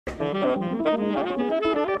Hello,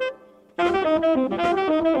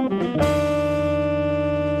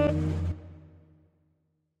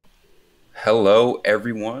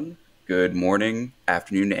 everyone. Good morning,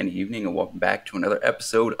 afternoon, and evening, and welcome back to another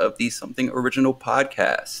episode of the Something Original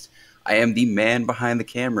podcast. I am the man behind the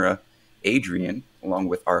camera, Adrian, along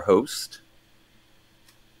with our host,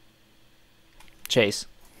 Chase.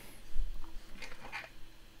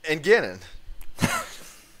 And Gannon.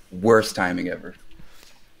 Worst timing ever.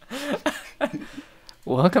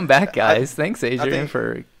 Welcome back, guys. Thanks, Adrian,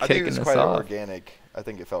 for I think kicking it was us quite off. organic. I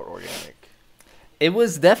think it felt organic. It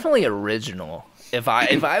was definitely original. If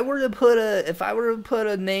I were to put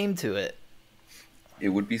a name to it, It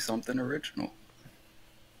would be something original.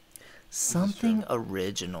 something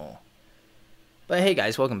original. But hey,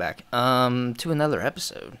 guys, welcome back. To another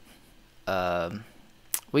episode.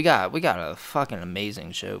 We got a fucking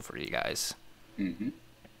amazing show for you guys. Mm-hmm.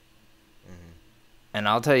 And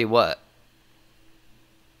I'll tell you what.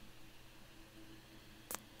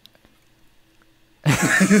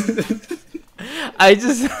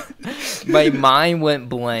 My mind went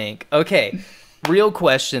blank. Okay, real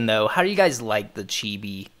question though. How do you guys like the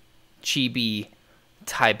chibi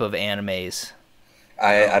type of animes?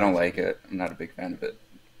 I don't like it. I'm not a big fan of it.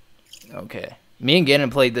 Okay. Me and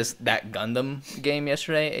Gannon played that Gundam game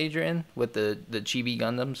yesterday, Adrian, with the chibi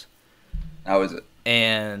Gundams. How is it?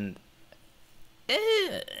 And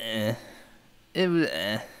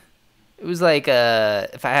it was like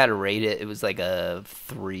if I had to rate it, it was like a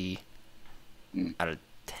 3 out of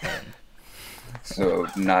 10. So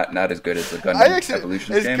not as good as the Gundam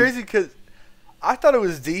Evolution game? It's crazy because I thought it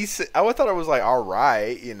was decent. I thought it was like all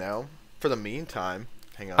right, you know, for the meantime.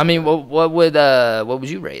 Hang on. I mean, what would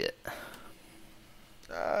you rate it?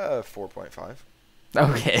 4.5.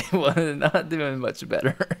 Okay, well, not doing much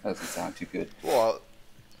better. That doesn't sound too good. Well,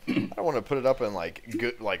 I don't want to put it up in like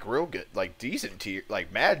good, like real good, like decent tier,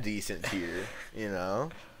 like mad decent tier. You know,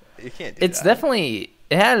 you can't do It's that. definitely,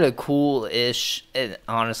 it had a cool-ish,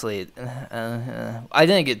 honestly, I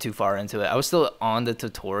didn't get too far into it. I was still on the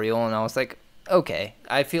tutorial, and I was like, okay,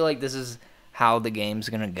 I feel like this is how the game's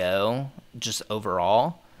going to go, just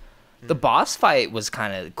overall. The boss fight was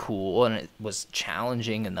kind of cool, and it was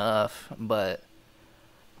challenging enough, but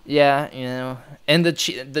yeah, you know, and the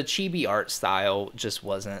chibi art style just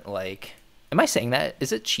wasn't like, am I saying that?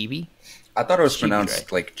 Is it chibi? I thought it was Chibi, pronounced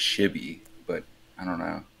right? like chibi, but I don't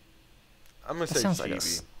know. I'm gonna That say sounds like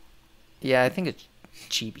chibi. Yeah, I think it's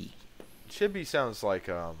chibi. Chibi sounds like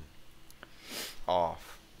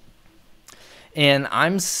off. And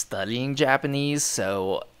I'm studying Japanese,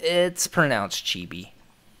 so it's pronounced chibi.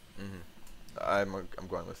 I'm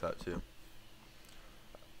going with that too.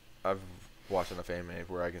 I've watched enough anime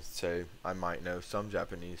where I can say I might know some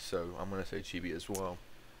Japanese, so I'm gonna say chibi as well.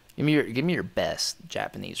 Give me your best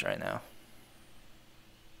Japanese right now.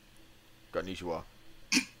 Konnichiwa.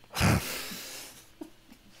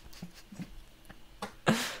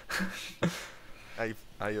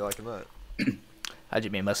 How you liking that?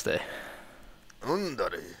 Hajimemashite.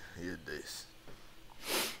 Undare desu.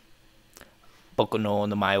 Boku no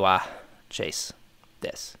namae wa Chase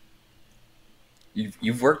desu.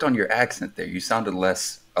 You've worked on your accent there. You sounded a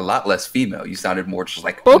lot less female. You sounded more just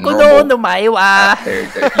like Boku no normal. namae wa. There, you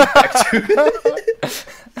back to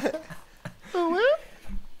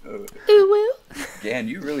Dan,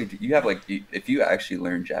 you really do. You have like, if you actually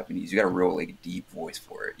learn Japanese, you got a real like deep voice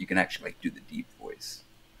for it. You can actually like do the deep voice.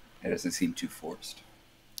 It doesn't seem too forced.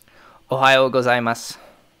 Ohayo gozaimasu.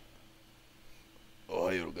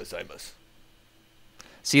 Ohayo gozaimasu.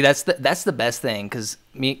 See, that's the best thing, because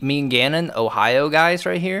me and Gannon, Ohio guys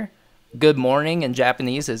right here, good morning in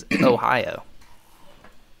Japanese is Ohio.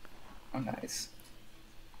 Oh, nice.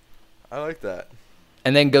 I like that.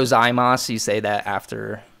 And then gozaimasu, you say that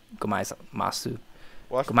after gomaimasu.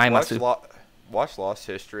 Watch Lost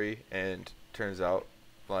History, and turns out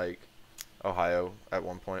like Ohio at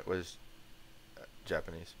one point was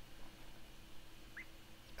Japanese.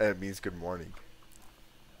 And it means good morning.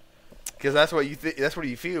 Because that's what you that's what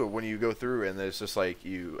you feel when you go through, and there's just like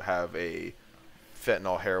you have a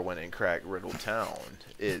fentanyl, heroin, and crack riddled town.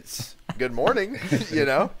 It's good morning, you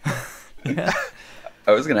know. Yeah.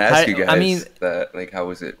 I was gonna ask you guys I mean, that, like, how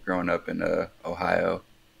was it growing up in Ohio?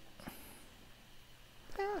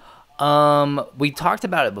 We talked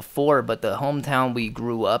about it before, but the hometown we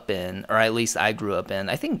grew up in, or at least I grew up in,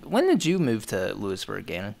 I think, when did you move to Lewisburg,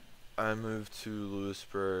 Gannon? I moved to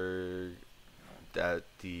Lewisburg at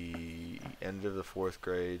the end of the 4th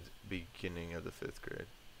grade, beginning of the 5th grade.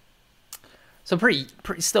 So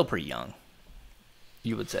still pretty young,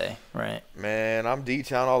 you would say, right? Man, I'm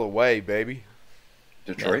D-Town all the way, baby.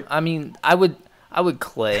 Detroit? Yeah. I mean, I would I would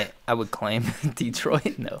claim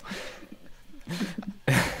Detroit. No.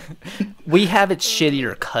 We have its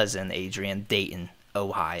shittier cousin, Adrian, Dayton,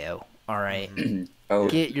 Ohio. All right. Oh,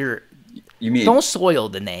 Get your. you mean Don't soil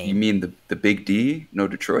the name. you mean the Big D? No,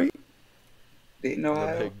 Detroit. Dayton,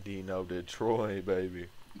 Ohio. The Big Dino Detroit, baby.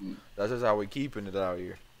 That's just how we keeping it out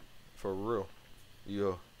here, for real.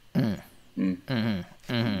 Yeah.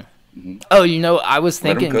 Oh, I was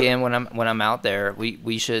Let 'em thinking cook. again when I'm out there,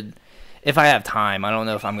 we should, if I have time. I don't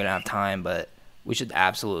know if I'm gonna have time, but we should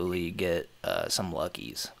absolutely get some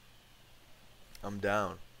Luckies. I'm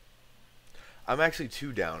down. I'm actually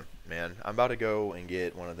too down, man. I'm about to go and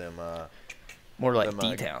get one of them. More like them,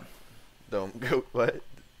 D-Town. Don't go what?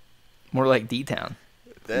 More like D-Town.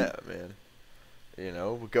 Yeah, man.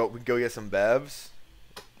 We can go get some bevs,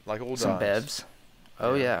 like old Some times. bevs.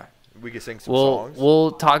 Oh yeah. We could sing some We'll songs.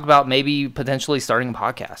 we'll talk about maybe potentially starting a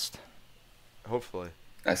podcast. Hopefully,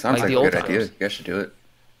 That sounds Like like the a old good idea. times. You guys should do it.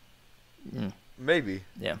 maybe.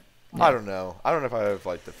 Yeah. I don't know. I don't know if I have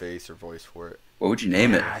like the face or voice for it. What would you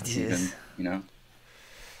name it? Ah, jeez. Even, you know.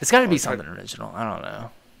 It's got to be I'll try- something original. I don't know.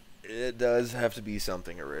 It does have to be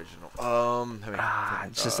something original. Let me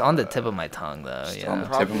think. It's just on the tip of my tongue though. Just Yeah. on the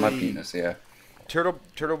tip of my Probably- penis. Yeah.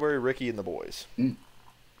 Turtleberry Ricky and the Boys.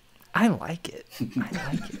 I like it. I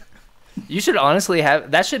like it. You should honestly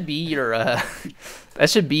have that. Should be your. That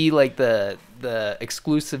should be like the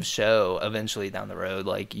exclusive show eventually down the road.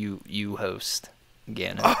 Like you host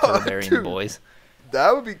Gannon, Turtleberry and the dude. Boys.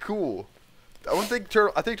 That would be cool. I think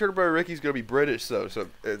Turtleberry Ricky's gonna be British though, so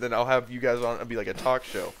then I'll have you guys on and be like a talk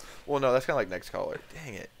show. Well, no, that's kind of like Next Caller.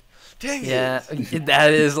 Dang it. Yeah,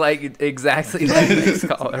 that is like exactly like this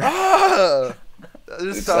caller. Ah! That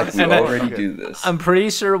just It's sounds like we And I- already okay. do this. I'm pretty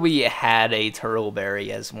sure we had a Turtleberry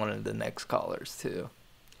as one of the next callers too.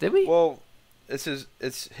 Did we? Well, it's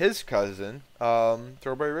his cousin,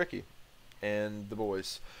 Turtleberry Ricky, and the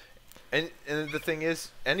Boys, and the thing is,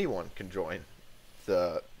 anyone can join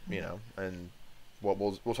the and what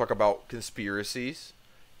we'll talk about conspiracies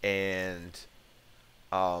and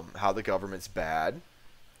how the government's bad.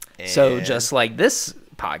 So and- just like this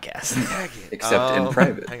podcast. Except in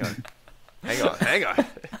private. Hang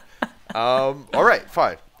on. All right,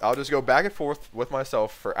 fine. I'll just go back and forth with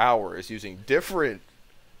myself for hours using different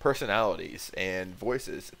personalities and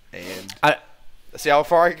voices and I see how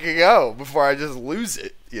far I can go before I just lose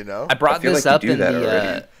it, I I brought feel this like up you do in that the.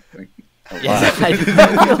 already. Like, a Yeah, lot.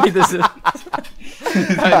 I feel like this is.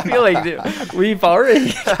 I feel like dude, we've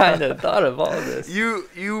already kind of thought of all this.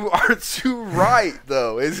 You are too right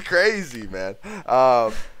though. It's crazy, man.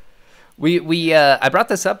 I brought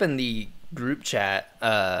this up in the group chat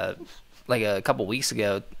like a couple weeks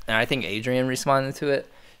ago, and I think Adrian responded to it.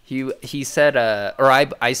 He said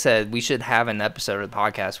I said we should have an episode of the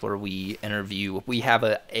podcast where we have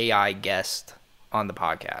an AI guest on the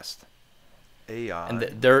podcast. AI. And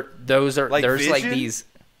there's Like like Vision? these.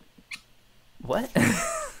 What?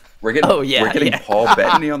 We're getting Oh, yeah, we're getting yeah. Paul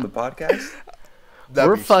Bettany on the podcast. That'd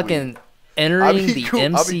We're be fucking sweet. entering I'd be the cool- I'd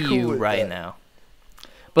be MCU cool with right that. now.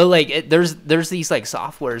 But like, there's these like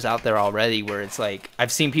softwares out there already where it's like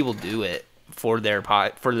I've seen people do it for their own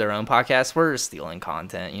podcast. We're stealing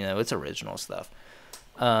content, it's original stuff.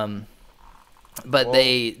 But Well-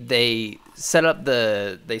 they set up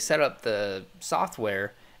the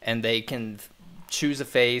software and they can choose a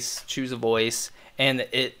face, choose a voice, and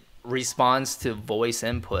it responds to voice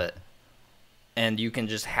input, and you can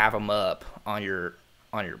just have them up on your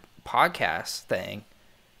podcast thing,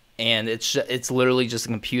 and it's literally just a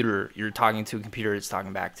computer. You're talking to a computer, it's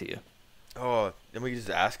talking back to you. Oh, and we can just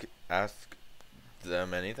ask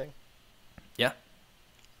them anything. Yeah.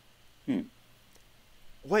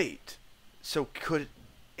 Wait, so could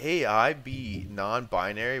AI be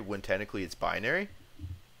non-binary when technically it's binary?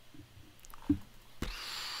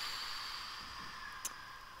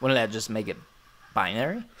 Wouldn't that just make it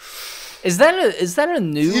binary? Is that a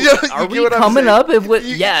new? You know- are you we get what I'm coming saying? up with?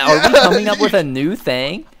 You- Are we coming up with a new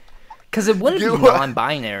thing? Because it wouldn't You be know what?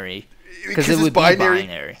 non-binary. Because it it's would be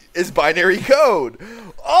binary. It's binary code.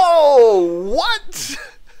 Oh, what?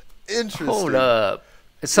 Interesting. Hold up.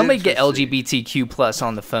 Somebody get Interesting. LGBTQ plus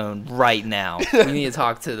on the phone right now. We need to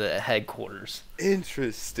talk to the headquarters.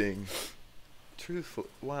 Interesting. Truthful.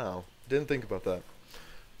 Wow. Didn't think about that.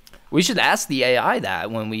 We should ask the AI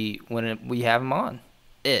that when we have him on.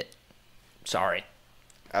 Sorry.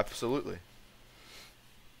 Absolutely.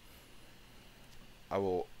 I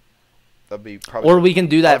will. That'd be probably. Or we can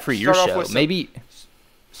do that I'll for your start off show. with some- Maybe.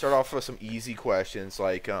 Start off with some easy questions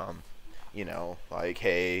like, like,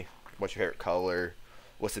 hey, what's your favorite color?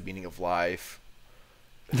 What's the meaning of life?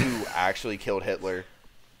 Who actually killed Hitler?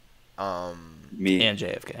 Me. And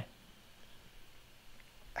JFK.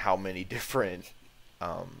 how many different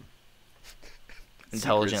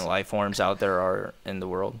intelligent secrets. life forms out there are in the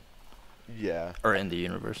world Yeah. or in the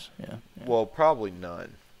universe. Yeah. Well, probably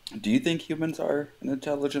none. Do you think humans are an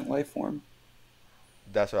intelligent life form?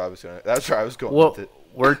 That's what I was gonna. That's where I was going Well, with it.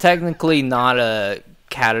 we're technically not a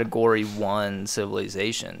category 1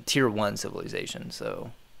 civilization, tier 1 civilization,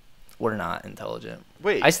 so we're not intelligent.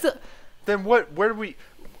 Wait. Then what? Where do we?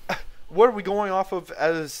 What are we going off of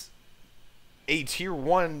as a tier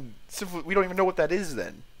 1? We don't even know what that is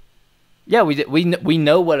then. Yeah, we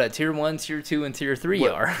know what a tier 1, tier 2, and tier 3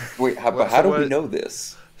 are. Wait, how So do what- we know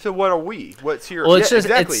this? So what are we? What tier? Well, it's just-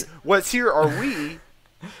 exactly. it's- What tier are we?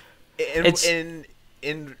 It's-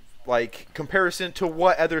 In like comparison to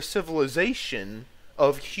what other civilization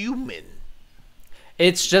of human?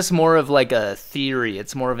 It's just more of like a theory.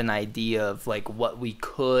 It's more of an idea of like what we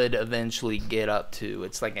could eventually get up to.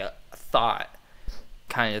 It's like a thought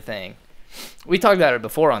kind of thing. We talked about it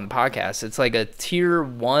before on the podcast. It's like a tier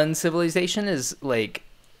 1 civilization is like,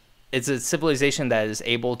 it's a civilization that is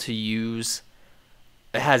able to use,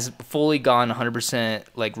 it has fully gone 100%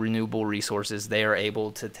 like renewable resources. They are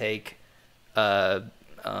able to take,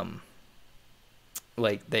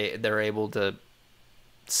 like they're able to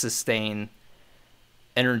sustain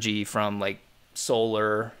energy from like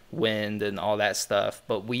solar, wind, and all that stuff,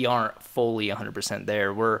 but we aren't fully 100%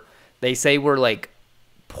 there. They say we're like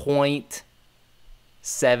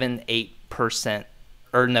 0.78%,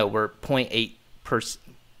 or no, we're 0.8%.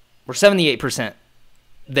 We're 78%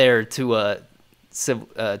 there to a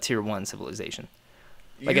tier 1 civilization.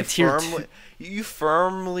 Like a tier 2. You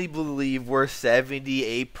firmly believe we're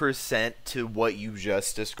 78% to what you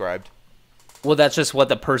just described? Well, that's just what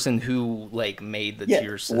the person who like made the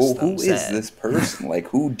tier system well, who said. is this person? Like,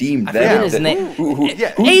 who deemed I forget them? his name. Who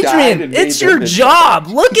died Adrian, and made it's your them? job.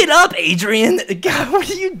 Look it up, Adrian. God, what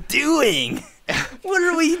are you doing? What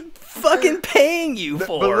are we fucking paying you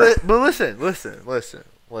for? But listen.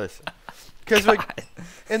 Because like,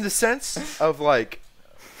 in the sense of like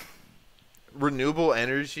renewable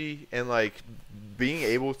energy and like being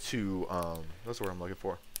able to what's the word I'm looking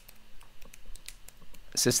for?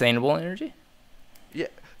 Sustainable energy? Yeah,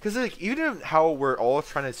 because like even how we're all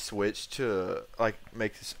trying to switch to like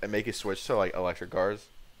make a switch to like electric cars,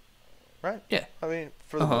 right? Yeah. I mean,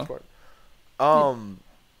 for the most part.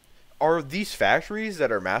 Are these factories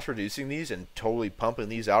that are mass producing these and totally pumping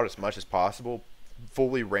these out as much as possible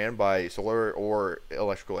fully ran by solar or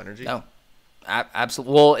electrical energy? No.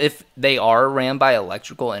 Absolutely. Well, if they are ran by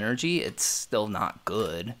electrical energy, it's still not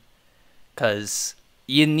good. Because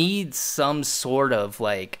you need some sort of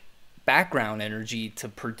like background energy to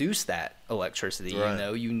produce that electricity. Right. You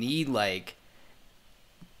know, you need like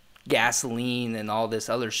gasoline and all this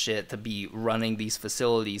other shit to be running these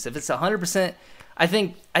facilities. If it's 100%, I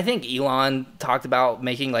think Elon talked about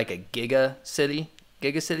making like a giga city.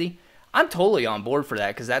 I'm totally on board for that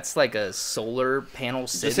because that's like a solar panel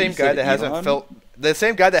city. The same guy that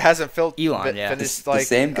hasn't felt Elon, yeah. finished, The like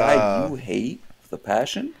same guy you hate with a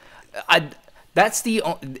passion? I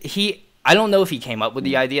don't know if he came up with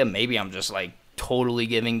the idea. Maybe I'm just like totally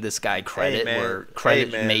giving this guy credit man. where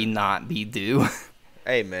credit man. may not be due.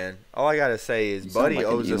 Hey man, all I gotta say is You sound Buddy like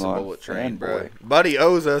an owes us a Elon bullet train, bro. fanboy. Buddy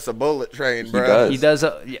owes us a bullet train, He bro. does. He does,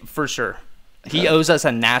 yeah, for sure. He owes us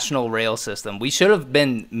a national rail system. We should have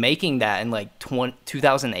been making that in like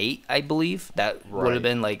 2008, I believe. That would Right. have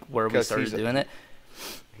been like where we 'Cause started doing it.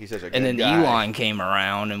 He's such a good And then guy. Elon came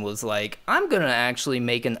around and was like, I'm going to actually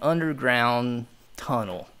make an underground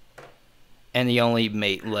tunnel. And he only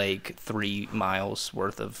made like 3 miles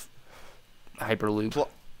worth of Hyperloop.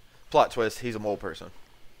 Plot twist: he's a mole person.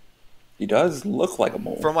 He does look like a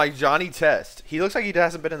mole. From like Johnny Test, he looks like he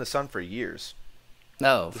hasn't been in the sun for years.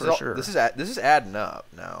 No, This for is sure. This is adding up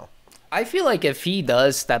now. I feel like if he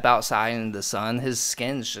does step outside into the sun, his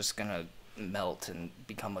skin's just going to melt and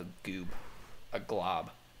become a goob, a glob.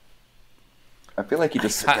 I feel like he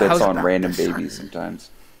just How's spits it on about random the sun? babies sometimes.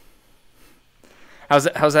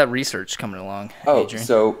 How's that research coming along, Oh, Adrian?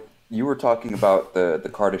 so you were talking about the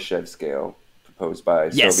Kardashev scale proposed by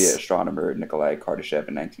Yes. Soviet astronomer Nikolai Kardashev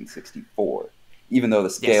in 1964. Even though the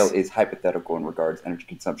scale Yes. is hypothetical in regards to energy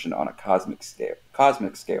consumption on a cosmic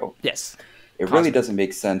scale, Yes. it really doesn't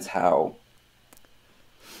make sense how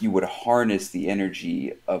you would harness the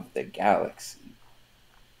energy of the galaxy.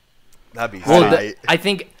 That'd be Well, tight. I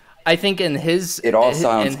think in his It all in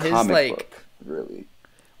sounds his, comic like, book, really.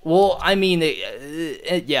 Well, I mean,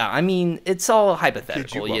 yeah, I mean, it's all Could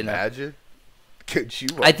hypothetical, you you know. imagine? Could you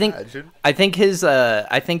I think imagine? I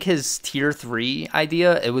think his tier 3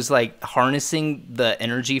 idea, it was like harnessing the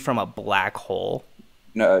energy from a black hole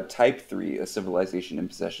No, Type 3, a civilization in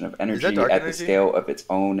possession of that energy dark at the energy? scale of its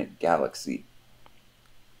own galaxy.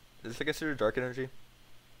 Is it considered dark energy?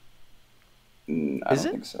 I Is don't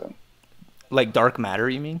it? think so. Like dark matter,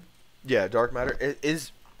 you mean? Yeah, dark matter. It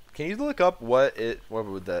is. Can you look up what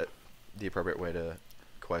would the appropriate way to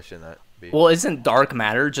question that be? Well, isn't dark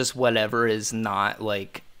matter just whatever is not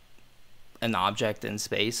like an object in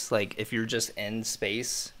space? Like if you're just in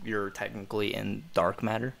space, you're technically in dark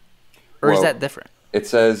matter? Or is Well, that different? It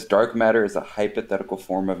says dark matter is a hypothetical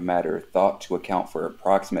form of matter thought to account for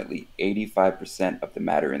approximately 85% of the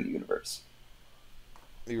matter in the universe.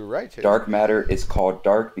 You were right, Chase. Dark matter is called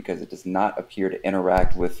dark because it does not appear to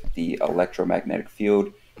interact with the electromagnetic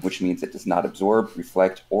field, which means it does not absorb,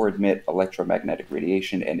 reflect, or emit electromagnetic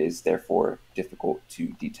radiation and is therefore difficult to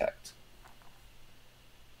detect.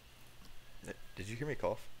 Did you hear me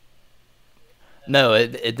cough? No,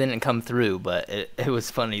 it didn't come through, but it was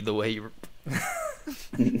funny the way you were...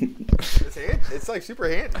 It's like super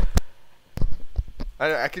handy.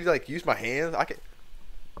 I could like use my hands.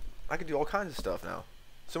 I could do all kinds of stuff now.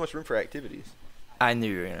 So much room for activities. I knew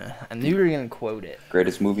you were gonna quote it.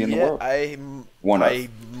 Greatest movie in the world. I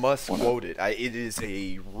must quote it. It is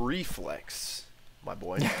a reflex, my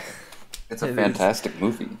boy. It's a fantastic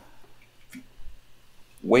movie.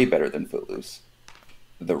 Way better than Footloose.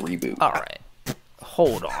 The reboot. All right.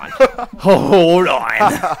 Hold on. Hold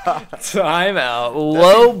on. Time out.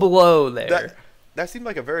 Low blow there. That seemed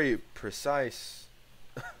like a very precise.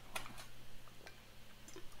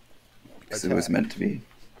 Because it was meant to be.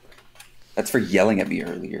 That's for yelling at me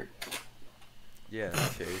earlier. Yeah,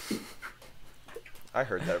 Chase. I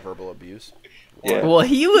heard that verbal abuse. Yeah. Well,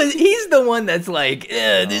 he's the one that's like,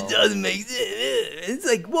 this doesn't make sense. It's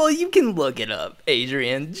like, well, you can look it up,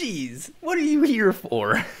 Adrian. Jeez, what are you here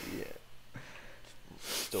for? Yeah.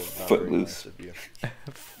 Still not Footloose. very nice of you.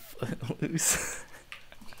 Footloose.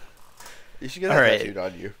 You should get All that right. tattooed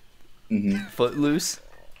on you. Mm-hmm. Footloose.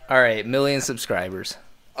 All right, 1 million subscribers.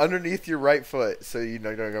 Underneath your right foot, so you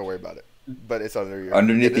don't gotta worry about it. But it's under your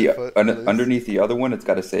Underneath the foot. underneath the other one, it's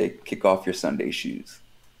got to say "Kick off your Sunday shoes."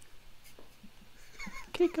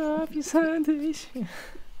 Kick off your Sunday shoes.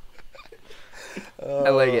 I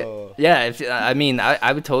like it. Yeah,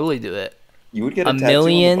 I would totally do it. You would get a A tattoo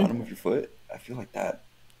million? on the bottom of your foot. I feel like that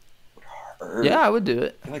would hurt. Yeah, I would do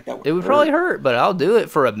it. I feel like that would It would hurt. probably hurt, but I'll do it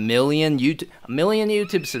for 1 million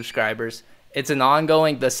YouTube subscribers. It's an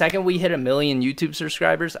ongoing. The second we hit 1 million YouTube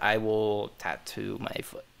subscribers, I will tattoo my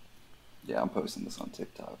foot. Yeah, I'm posting this on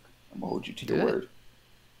TikTok. I'm gonna hold you to Do your it. word.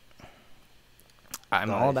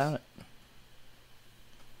 I'm all about it.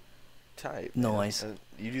 Type. Nice. And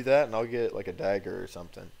you do that, and I'll get like a dagger or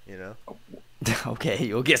something. You know. Okay,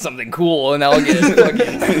 you'll get something cool, and I'll get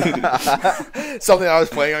fucking Something I was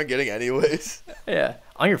planning on getting anyways. yeah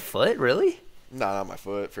on your foot. Really? Nah, not my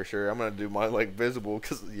foot for sure. I'm gonna do mine like visible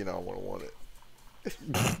because I want it.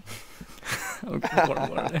 Okay,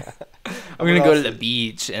 I'm gonna go to the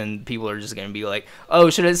beach, and people are just gonna be like,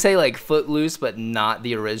 "Oh, should I say like Footloose, but not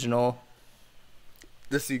the original?"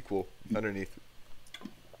 The sequel underneath.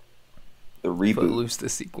 The reboot. Footloose, the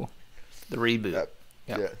sequel, the reboot. Yep.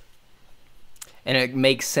 Yep. Yeah. And it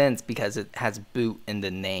makes sense because it has boot in the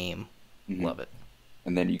name. Mhm. Love it.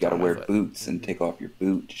 And then you got to On my wear foot. boots and take off your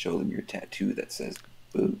boot to show them your tattoo that says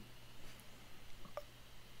boot.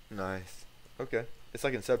 Nice. Okay. It's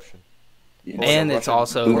like Inception. Yeah. Well, And like a it's Russian-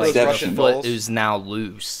 also Boot like the Russian foot dolls. is now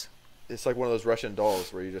loose. It's like one of those Russian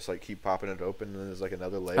dolls where you just like keep popping it open, and then there's like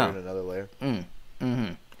another layer Oh. and another layer.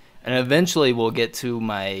 Mm-hmm. And eventually we'll get to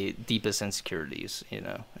my deepest insecurities,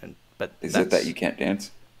 But Is it that you can't dance?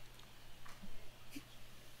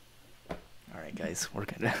 All right, guys, we're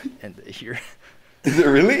gonna end it here. Is it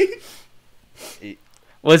really?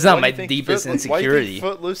 Well, it's not Why my do you think deepest Why do you insecurity. think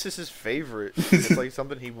Footloose is his favorite? It's like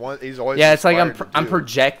something he wants. He's always. Yeah, it's like aspired to I'm do.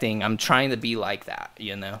 projecting. I'm trying to be like that, If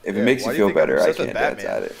Yeah, it makes why you do you feel think better, I'm I such a can't dance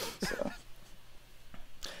Batman? at it. So.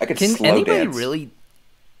 I could Can slow anybody dance. really?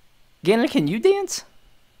 Gannon, can you dance?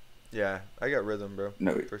 Yeah, I got rhythm, bro.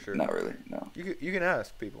 No, for sure. not really. No, You can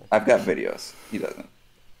ask people. I've got videos. He doesn't.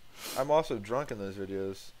 I'm also drunk in those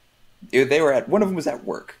videos. They were at one of them was at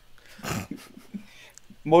work.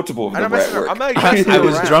 Multiple of And them were at work. I'm not messing I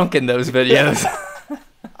was around. drunk in those videos.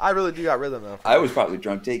 I really do got rhythm though. I was probably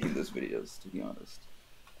drunk taking those videos, to be honest.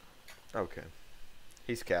 Okay.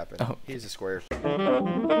 He's capping. Oh. He's a square.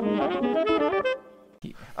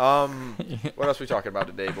 What else we talking about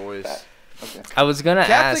today, boys? Okay. I was gonna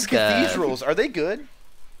Catholic ask. cathedrals, are they good?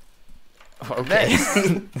 Okay.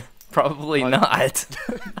 Probably not.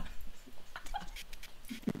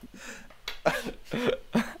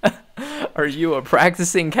 Are you a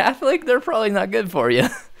practicing Catholic? They're probably not good for you.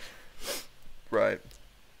 Right.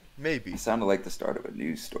 Maybe. It sounded like the start of a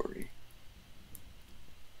news story.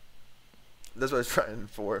 That's what I was trying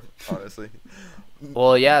for, honestly.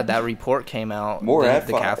 Well, yeah, that report came out. More the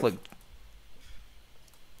F5. Catholic.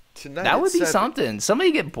 Tonight That it would be said- something.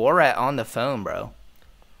 Somebody get Borat on the phone, bro.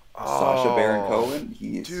 Sacha Baron Oh, Cohen,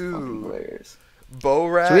 he is dude. fucking hilarious.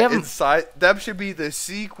 Bo-Rat So we have 'em- inside. That should be the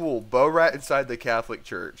sequel. Bo-Rat inside the Catholic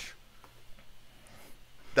Church.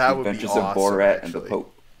 That The would be Adventures awesome. of Borat actually. and the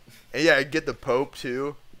Pope. And yeah, get the Pope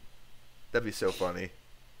too. That'd be so funny.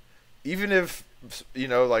 Even if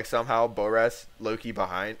like somehow Borat's Loki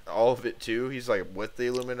behind all of it too. He's like with the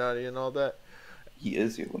Illuminati and all that. He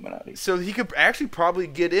is the Illuminati. So he could actually probably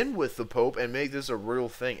get in with the Pope and make this a real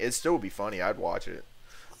thing. It still would be funny. I'd watch it.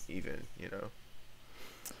 Even.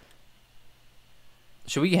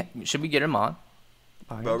 Should we get him on?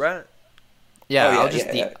 Borat. Yeah, Oh, yeah, I'll just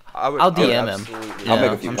yeah, yeah. I'll DM him. absolutely- I'll Yeah,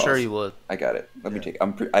 make a few I'm calls. sure he would. I got it. Let me Yeah. take.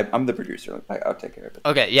 I'm the producer. I'll take care of it.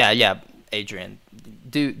 Okay, yeah, Adrian,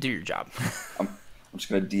 do your job. I'm just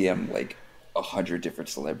gonna DM like 100 different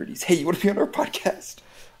celebrities. Hey, you want to be on our podcast?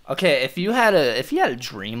 Okay, if you had a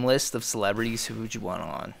dream list of celebrities, who would you want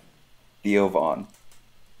on? Theo Vaughn.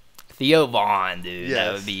 Theo Vaughn, dude, that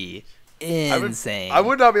Yes. would be I insane.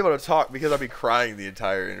 would not be able to talk because I'd be crying the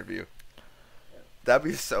entire interview. That'd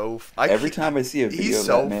be so. Every time I see a video he's of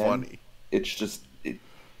so that man, funny. it's just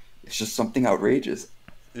something outrageous,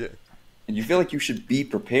 Yeah. and you feel like you should be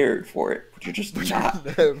prepared for it, but you're just not.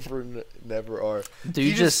 never are. Dude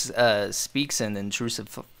He just speaks in intrusive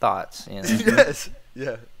thoughts. You know? yes.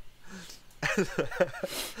 Yeah.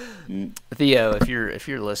 Theo, if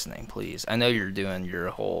you're listening, please. I know you're doing your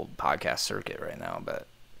whole podcast circuit right now, but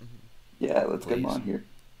Yeah, let's get him Please. on here.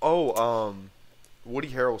 Oh, Woody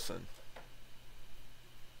Harrelson.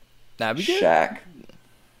 that'd be good. Shaq.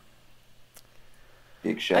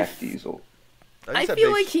 Big Shaq Diesel. I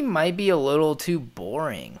feel like he might be a little too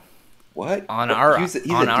boring What? on But our he's a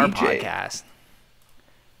DJ. podcast.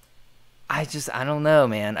 I don't know,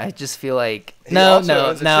 man. I just feel like He no. also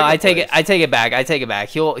owns a chicken I take place. it. I take it back.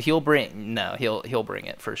 He'll bring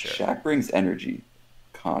it for sure. Shaq brings energy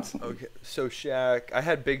constantly. Okay, so Shaq. I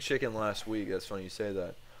had Big Chicken last week. That's funny you say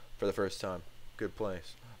that. For the first time. Good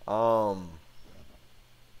place.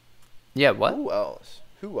 Yeah. What? Who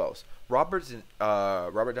else? Robert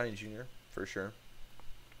Downey Jr. for sure.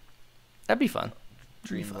 That'd be fun.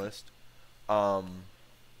 Dream fun. list.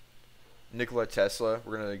 Nikola Tesla.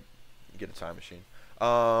 We're gonna get a time machine.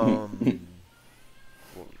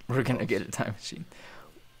 We're gonna get a time machine.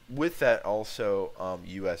 With that also,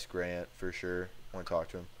 U.S. Grant for sure. Want to talk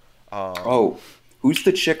to him. Oh, who's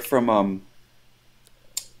the chick from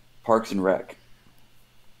Parks and Rec?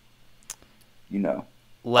 You know.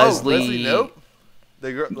 Leslie. Nope.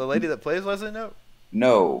 The lady that plays Leslie Nope.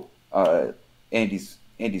 No, Andy's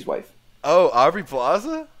wife, Oh, Aubrey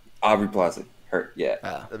Plaza. Aubrey Plaza. Her, yeah.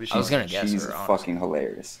 That'd be I was funny. gonna guess She's her. honestly. fucking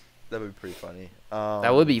hilarious. That would be pretty funny.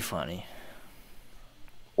 That would be funny.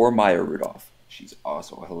 Or Maya Rudolph. She's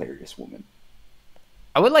also a hilarious woman.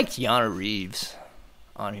 I would like Keanu Reeves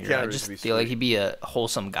on here. Keanu I Reeves just would be feel like sweet. he'd be a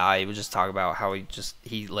wholesome guy. He would just talk about how he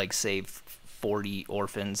saved 40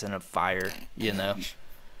 orphans in a fire. You know.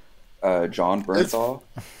 John Bernthal,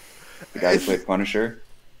 the guy who played Punisher.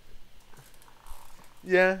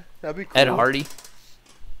 Yeah, that'd be cool. Ed Hardy.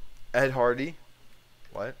 Ed Hardy.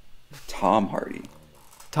 What? Tom Hardy.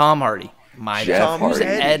 Tom Hardy. My Jeff bad. Who's Hardy.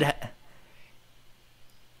 Ed?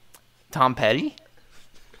 Tom Petty?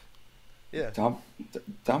 Yeah.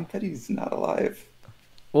 Tom Petty's not alive.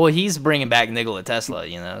 Well, he's bringing back Nikola Tesla,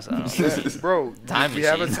 you know. So Yeah, bro, Time we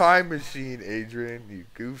have a machine. time machine, Adrian. You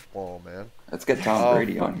goofball, man. Let's get Tom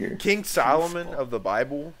Brady on here. King Solomon of the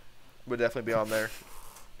Bible would definitely be on there.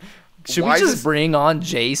 should Why we just does- bring on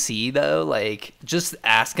JC though? Like, just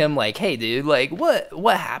ask him, like, "Hey, dude, like, what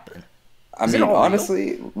happened?" I Is it mean, all real?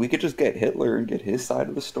 honestly, we could just get Hitler and get his side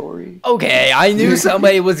of the story. Okay, I knew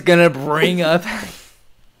somebody was gonna bring up.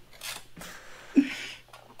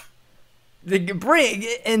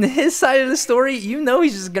 In his side of the story, you know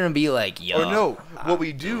he's just gonna be like, "Yo." Oh no! What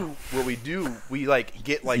we do, we like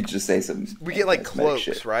get You like just say some. we get like anti-Semitic cloaks,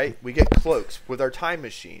 shit. right? We get cloaks with our time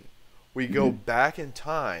machine. We go back in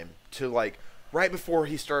time to like right before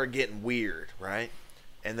he started getting weird, right?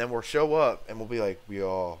 And then we'll show up and we'll be like, we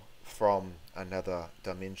are from another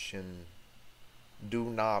dimension. Do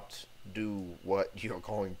not do what you're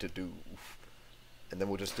going to do. And then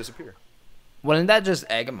we'll just disappear. Wouldn't that just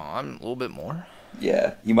egg him on a little bit more?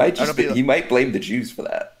 Yeah, he might I don't just. be- He might blame the Jews for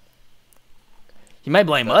that. He might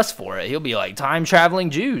blame us for it. He'll be like, "Time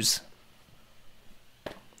traveling Jews."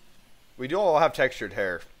 We do all have textured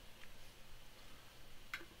hair.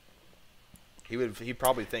 He'd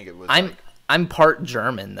probably think it was. I'm like, I'm part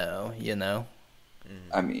German though, you know.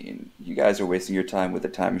 I mean, you guys are wasting your time with a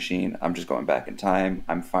time machine. I'm just going back in time.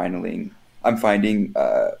 I'm finding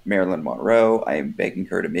Marilyn Monroe. I am begging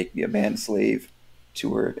her to make me a manslave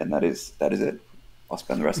to her, and that is it. I'll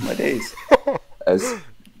spend the rest of my days as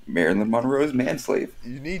Marilyn Monroe's manslave.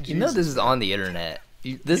 You need Jesus. You know this is on the internet.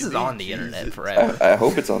 This is on the internet forever. I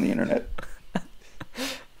hope it's on the internet.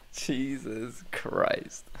 Jesus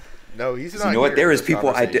Christ. No, he's not. You know what? There is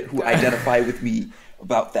people conversation. who identify with me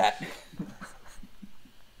about that.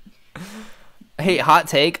 Hey, hot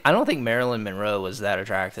take. I don't think Marilyn Monroe was that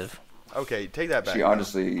attractive. Okay, take that back. She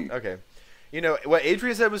honestly. Okay. You know what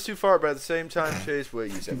Adrian said was too far, but at the same time, Chase, what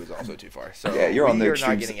you said was also too far. So Yeah, you're on the we are extreme.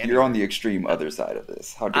 not getting You're on anywhere. the extreme other side of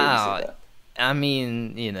this. How dare you say that? I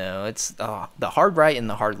mean, you know, it's the hard right and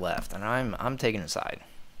the hard left, and I'm taking a side.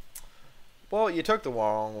 Well, you took the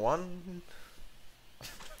wrong one.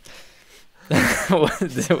 was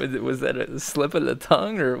that a slip of the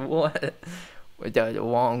tongue or what? Was that the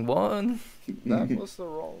wrong one? That was the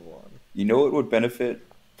wrong one. You know what would benefit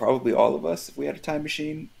probably all of us if we had a time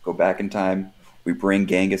machine? Go back in time. We bring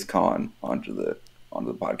Genghis Khan onto the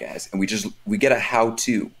podcast, and we get a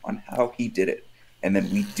how-to on how he did it, and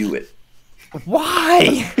then we do it.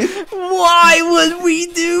 Why? Why would we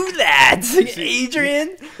do that,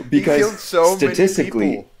 Adrian? Because he killed so statistically,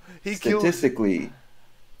 many people. statistically,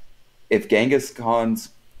 if Genghis Khan's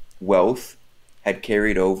wealth had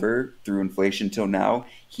carried over through inflation till now,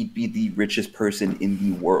 he'd be the richest person in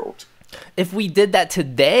the world. If we did that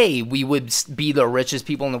today, we would be the richest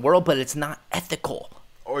people in the world, but it's not ethical.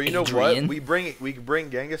 Or you know Adrian. what? We bring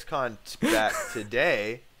Genghis Khan back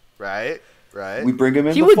today, right? Right. We bring him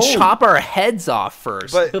in. He the would fold. chop our heads off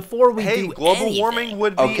first before we do global anything. warming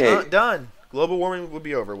would be Okay. done. Global warming would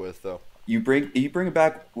be over with, though. You bring him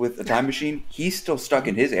back with a time machine. He's still stuck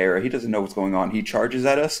in his era. He doesn't know what's going on. He charges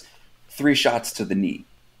at us, 3 shots to the knee.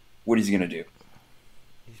 What is he gonna do?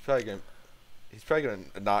 He's probably gonna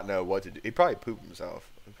not know what to do. He'd probably poop himself.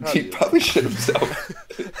 He probably shit himself.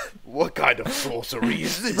 What kind of sorcery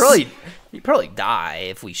is this? He'd probably die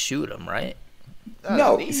if we shoot him, right?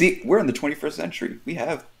 No, see, we're in the 21st century. We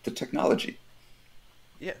have the technology.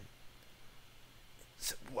 Yeah.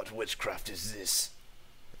 So what witchcraft is this?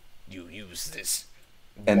 You use this.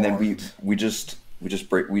 And then we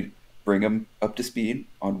bring him up to speed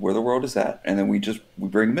on where the world is at, and then we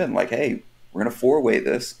bring him in like, hey, we're gonna 4-way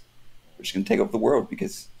this. We're just gonna take over the world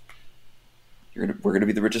because we're gonna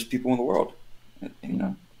be the richest people in the world. You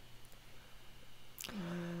know.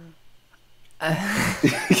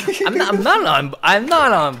 I'm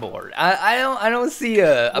not on board. I don't see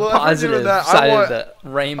a Well, if we're positive doing that, side of the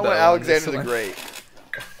rainbow. I want on Alexander this the one. Great.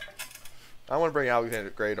 I want to bring Alexander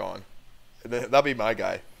the Great on. That'll be my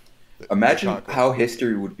guy. Imagine Conquer. how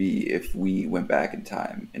history would be if we went back in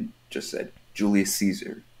time and just said, Julius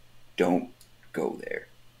Caesar, don't go there.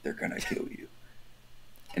 They're gonna kill you.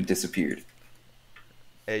 And disappeared.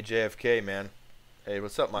 Hey, JFK, man. Hey,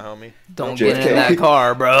 what's up, my homie? Don't JFK. get in that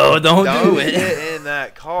car, bro. Don't do it. get in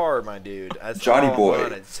that car, my dude. That's Johnny all boy. I'm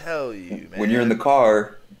gonna tell you, man. When you're in the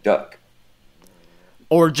car, duck.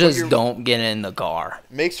 Or just don't get in the car.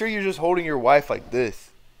 Make sure you're just holding your wife like this.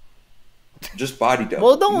 Just body double.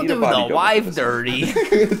 Well, You don't need do a body the double wife for this dirty.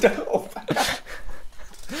 one.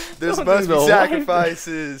 There's Don't must do be the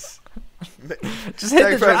sacrifices. Just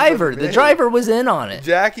hit the driver. The driver was in on it.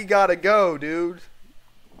 Jackie gotta go, dude.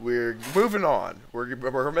 We're moving on. We're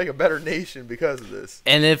gonna make a better nation because of this.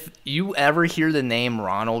 And if you ever hear the name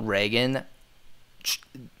Ronald Reagan,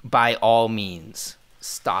 by all means,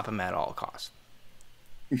 stop him at all costs.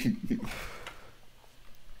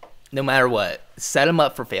 No matter what, set him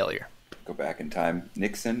up for failure. Go back in time.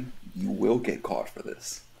 Nixon, you will get caught for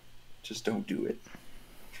this. Just don't do it.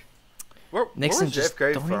 Nixon where's just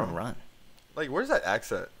JFK don't from? even run. Like, where's that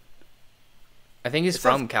accent? I think he's It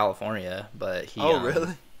from sounds- California, but he. Oh,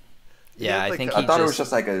 really? Yeah, Yeah, I like think a- he I thought it was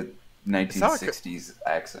just. just like a 1960s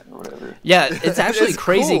accent or whatever. Yeah, it's actually It's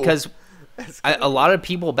crazy cool. because It's a lot of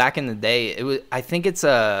people back in the day, it was. I think it's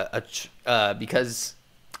because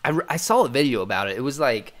I saw a video about it. It was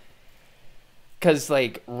like because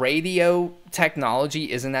like radio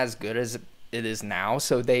technology isn't as good as it is now,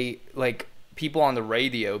 so they like people on the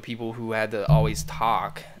radio, people who had to always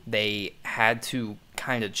talk, they had to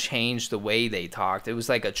kind of change the way they talked. It was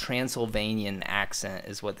like a Transylvanian accent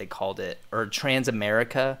is what they called it, or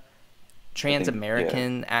Transamerican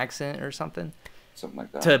accent or something. Something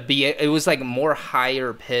like that. To be, it was like more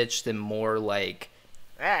higher pitched and more like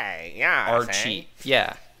Hey, yeah, archy.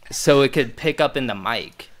 Yeah, so it could pick up in the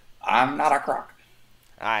mic. I'm not a crook.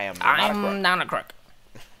 I'm Not a crook.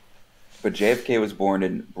 But JFK was born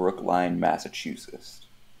in Brookline, Massachusetts.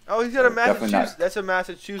 Oh, he's got a Definitely Massachusetts. not. That's a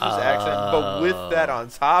Massachusetts accent, but with that on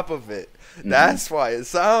top of it, Mm-hmm. that's why it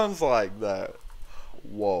sounds like that.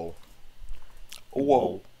 Whoa,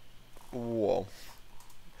 Whoa. whoa.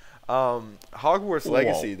 Hogwarts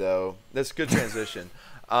Legacy though. That's a good transition.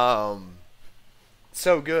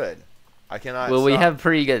 So good. I cannot. Well, we stop. have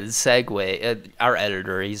pretty good segue. Our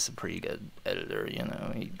editor, he's a pretty good editor. You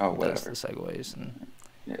know, he Oh, does whatever. the segues. And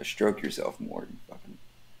Yeah, stroke yourself more, you fucking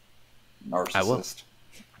narcissist. I will.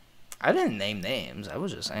 I didn't name names. I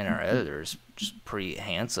was just saying our editor's just pretty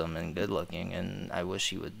handsome and good looking, and I wish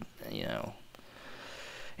he would, you know,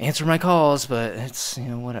 answer my calls. But it's, you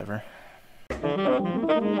know, whatever.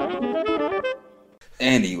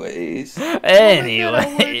 Anyways,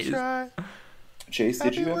 Anyways, Try. Chase,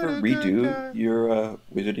 did you ever Happy with a good redo your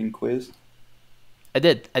wizarding quiz? I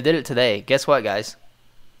did it today. Guess what, guys?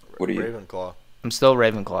 What are you? Ravenclaw. I'm still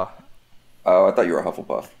Ravenclaw. Oh, I thought you were a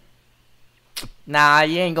Hufflepuff. Nah,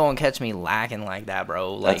 you ain't gonna catch me lacking like that,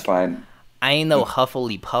 bro. Like, That's fine. I ain't no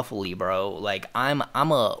huffly puffly, bro. Like, I'm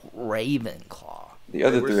a Ravenclaw. The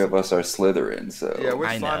other we're three of us are Slytherin, so Yeah, we're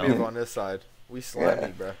I slimy know. on this side. We slimy, Yeah.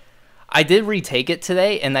 bro. I did retake it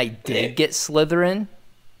today, and I did get Slytherin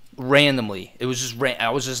randomly. It was just I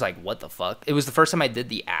was just like, what the fuck? It was the first time I did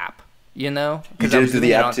the app, you know? you 'Cause I did was it through doing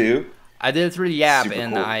the it app on- too. I did it through the app, Super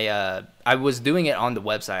and cool. I was doing it on the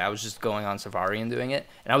website. I was just going on Safari and doing it,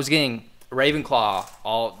 and I was getting Ravenclaw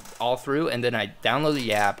all through, and then I downloaded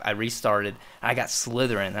the app, I restarted, and I got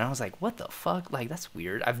Slytherin, and I was like, what the fuck? Like, that's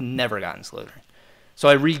weird. I've never gotten Slytherin. So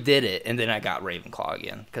I redid it, and then I got Ravenclaw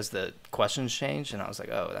again, because the questions changed, and I was like,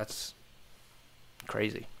 oh, that's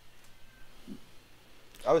crazy.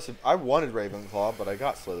 I wanted Ravenclaw, but I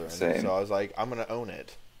got Slytherin, Same. so I was like, I'm gonna own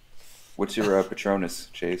it. What's your Patronus,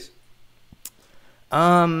 Chase?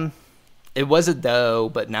 It was a doe,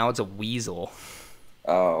 but now it's a weasel.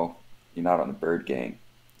 Oh, you're not on the bird gang.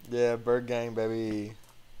 Yeah, Bird Gang, baby.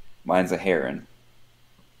 Mine's a heron.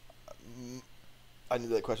 I knew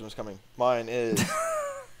that question was coming. Mine is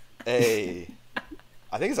I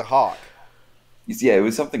think it's a hawk. Yeah, it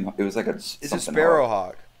was something. It was like a. It's a something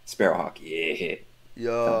sparrowhawk. Sparrowhawk. Yeah,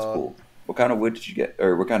 Yeah. sounds cool. What kind of wood did you get?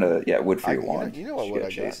 Or what kind of wood for your You know, wand? you know did what you wood get,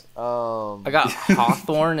 I Chase? got? I got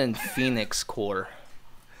Hawthorn and Phoenix core.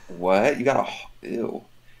 What? You got a ew.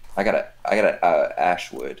 I got a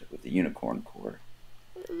ashwood with a unicorn core.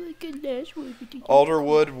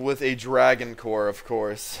 Alderwood with a dragon core, of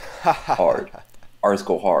course. Hard. Ours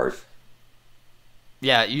go hard.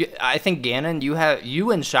 Yeah, I think Gannon, you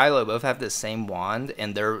and Shiloh both have the same wand,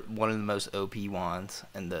 and they're one of the most OP wands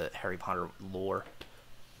in the Harry Potter lore.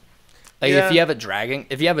 Like Yeah. if you have a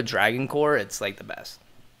dragon core, it's like the best.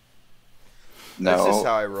 No, That's just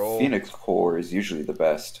how I roll. Phoenix core is usually the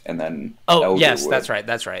best, and then Oh Elder yes, wood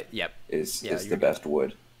that's right. Yep. Is Yeah, the you're best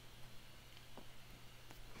wood.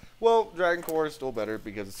 Well, dragon core is still better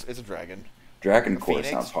because it's a dragon. Dragon core Phoenix?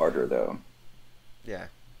 sounds harder though. Yeah, And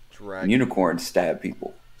dragon. unicorns stab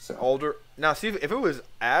people. So Alder. Now, see if it was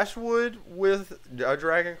Ashwood with a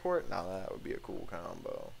dragon core. Now that would be a cool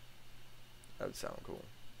combo. That would sound cool.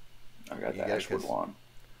 I got You the got it, ashwood 'cause- wand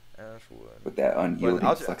Ashwood. with that unyielding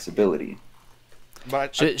I'll- flexibility.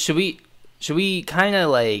 But Should we kind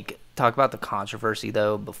of like talk about the controversy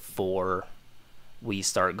though before we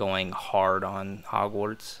start going hard on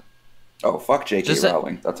Hogwarts? Oh, fuck J.K. Just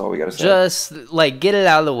Rowling. That's all we gotta say. Just like get it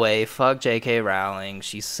out of the way. Fuck J.K. Rowling.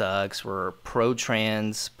 She sucks. We're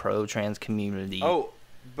pro-trans community. oh,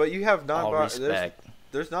 but you have all non-binary. respect.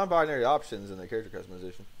 There's non-binary options in the character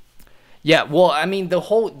customization. Yeah, well, I mean, the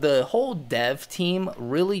whole dev team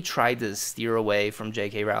really tried to steer away from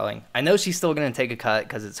J.K. Rowling. I know she's still going to take a cut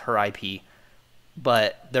because it's her IP,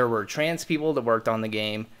 but there were trans people that worked on the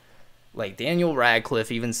game. Like, Daniel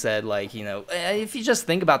Radcliffe even said, like, you know, if you just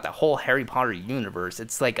think about the whole Harry Potter universe,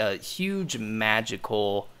 it's like a huge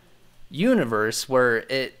magical universe where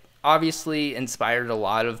it obviously inspired a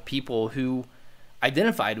lot of people who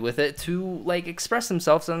identified with it to, like, express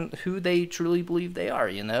themselves on who they truly believe they are,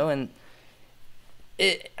 you know? And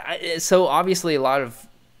so obviously a lot of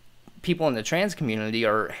people in the trans community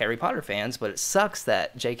are Harry Potter fans, but it sucks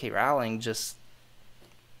that J.K. Rowling just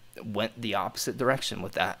went the opposite direction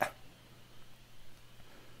with that.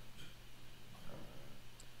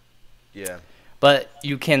 Yeah. But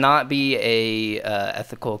you cannot be a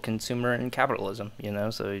ethical consumer in capitalism, you know?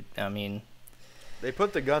 So, I mean... They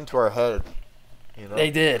put the gun to our head. You know?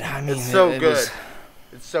 They did. I mean, It's so it good. was-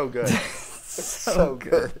 It's so good. It's so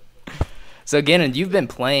good. So, Gannon, you've been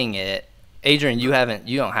playing it. Adrian, you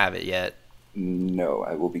don't have it yet. No,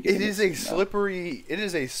 I will be It getting is it a soon, slippery. It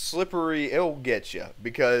is a slippery. It'll get you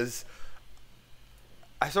because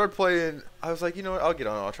I started playing. I was like, you know what? I'll get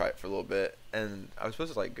on. I'll try it for a little bit. And I was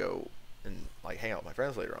supposed to like go and like hang out with my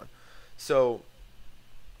friends later on. So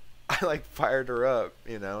I like fired her up,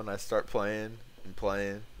 you know, and I start playing and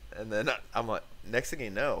playing, and then I'm like, next thing you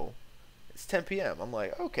know, it's 10 p.m. I'm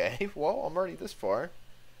like, okay, well, I'm already this far.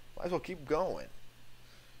 Might as well keep going,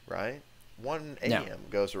 right? 1 a.m.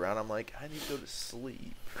 goes around. I'm like, I need to go to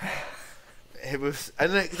sleep. It was,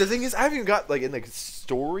 and the thing is, I haven't even got like in the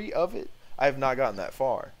story of it. I have not gotten that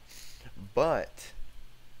far, but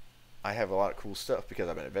I have a lot of cool stuff because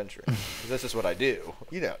I've been adventuring. That's just what I do.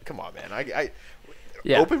 You know, come on, man.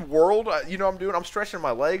 Open world. You know what I'm doing? I'm stretching my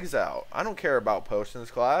legs out. I don't care about potions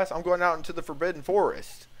class. I'm going out into the Forbidden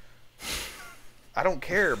Forest. I don't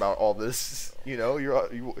care about all this. You know, you're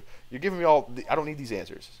giving me all. I don't need these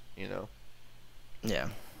answers. You know. Yeah.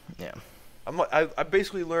 I'm like I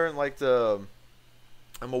basically learned like I'm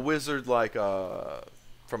a wizard like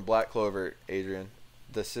from Black Clover, Adrian,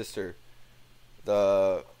 the sister.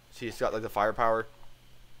 She's got like the firepower.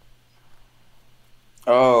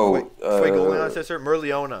 Oh, Fuegoleon's sister,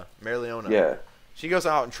 Merleona. Yeah. She goes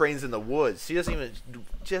out and trains in the woods. She doesn't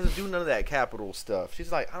do none of that capital stuff.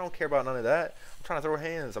 She's like, I don't care about none of that. I'm trying to throw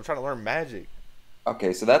hands. I'm trying to learn magic.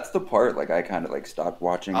 Okay, so that's the part like I kind of like stopped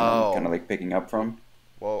watching and I'm kind of like picking up from.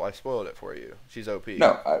 Well, I spoiled it for you. She's OP.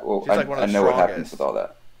 No, she's like one of the I know what strongest. happens with all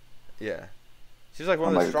that. Yeah, she's like one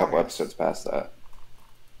I'm of the like strongest. a couple episodes past that.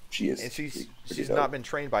 She is, and she's dope. not been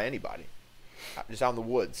trained by anybody. Just out in the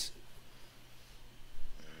woods.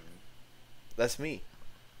 That's me.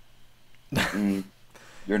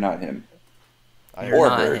 You're not him. You're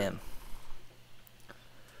not him.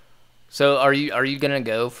 So are you gonna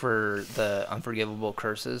go for the unforgivable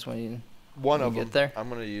curses when you get there? I'm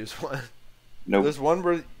gonna use one. Nope. There's one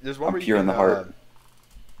where I'm pure in the heart.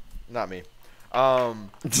 Not me.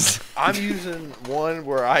 I'm using one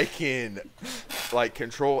where I can like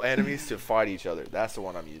control enemies to fight each other. That's the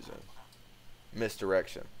one I'm using.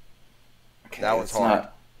 Misdirection. Okay, that one's hard.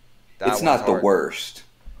 It's not the worst.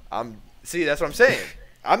 See, that's what I'm saying.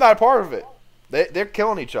 I'm not a part of it. They're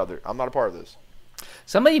killing each other. I'm not a part of this.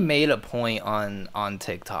 Somebody made a point on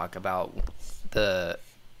TikTok about the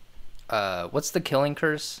what's the killing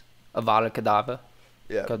curse? Avada Kedavra.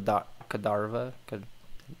 Yeah. Kedavra.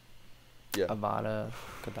 Yeah. Avada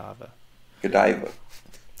Kedavra. Godiva.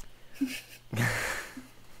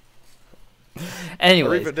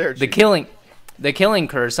 Anyway, the killing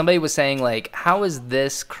curse. Somebody was saying like, how is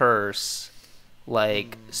this curse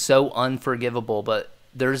like so unforgivable? But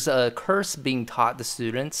there's a curse being taught to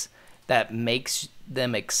students that makes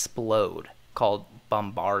them explode called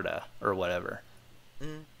Bombarda or whatever.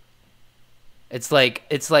 It's like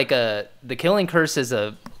the killing curse is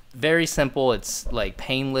a very simple. It's like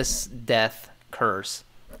painless death curse,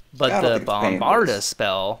 but the Bombarda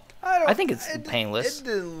spell. I think it's painless. It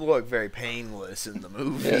didn't look very painless in the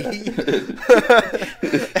movie. Yeah.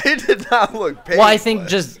 It did not look painless. Well, I think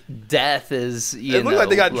just death is, it looked like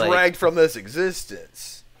they got dragged from this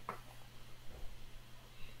existence.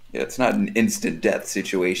 Yeah, it's not an instant death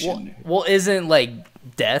situation. Well, isn't like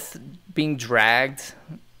death being dragged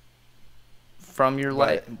from your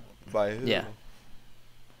life? By who? Yeah.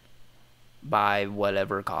 By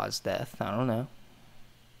whatever caused death. I don't know.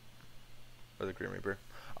 Or the Grim Reaper.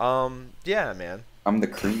 Yeah, man. I'm the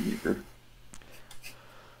Cream Reaper.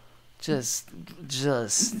 Just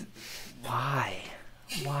why?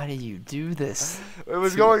 Why do you do this? It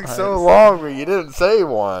was going so long where you didn't say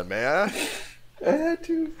one, man. I had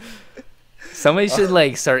to. Somebody should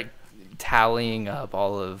like start tallying up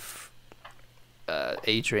all of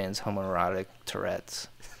Adrian's homoerotic Tourette's.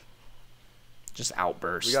 Just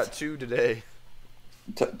outbursts. We got 2 today.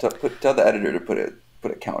 Tell the editor to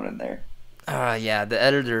put a count in there. Yeah, the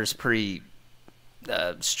editor's pretty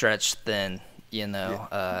stretched thin. You know,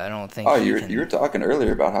 I don't think. Oh, you were talking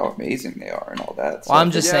earlier about how amazing they are and all that. Well,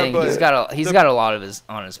 I'm just saying he's got a lot of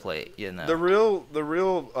on his plate. You know, the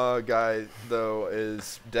real guy though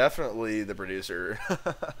is definitely the producer.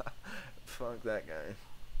 Fuck that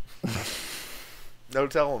guy. No,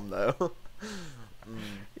 tell him though.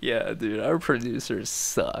 Yeah, dude, our producer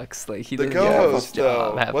sucks. Like he the does co-host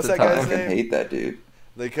job though. half What's the that time. guy's I fucking name? hate that dude.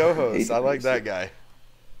 The co-host. I like that guy.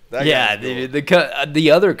 That Yeah, guy's cool. dude.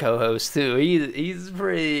 The other co-host too. He's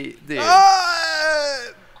pretty. Dude.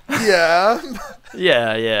 Yeah.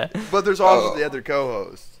 Yeah. But there's also the other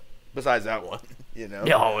co-host besides that one. You know.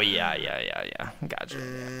 Oh yeah. Gotcha.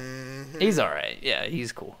 He's all right. Yeah,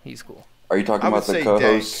 he's cool. Are you talking I would about the say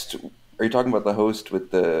co-host? Are you talking about the host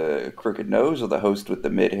with the crooked nose or the host with the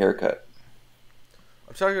mid haircut?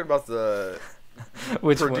 I'm talking about the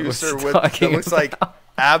Which producer one was that talking looks like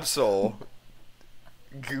Absol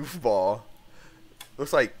goofball.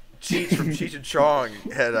 Looks like Cheech from Cheech and Chong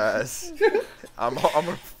head ass. I'm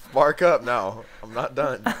gonna bark up now. I'm not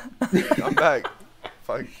done. I'm back.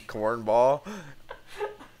 Fuck cornball.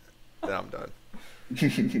 Then I'm done.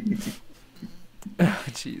 Oh,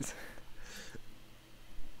 jeez.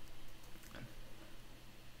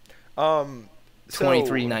 So,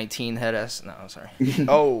 2319 head S. No, sorry.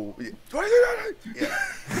 Oh, yeah.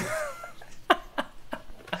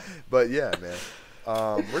 But yeah,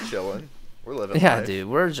 man. We're chilling. We're living. Yeah, life. dude,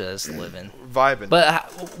 we're just living. Vibing.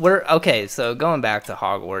 But we're okay. So going back to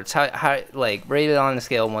Hogwarts, how like rated on a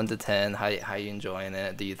scale of 1 to 10? How you enjoying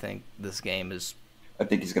it? Do you think this game is? I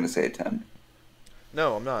think he's gonna say a 10.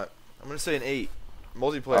 No, I'm not. I'm gonna say an 8.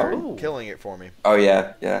 Multiplayer Oh. killing it for me. Oh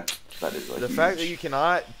yeah. That is like The fact that you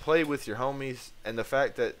cannot play with your homies, and the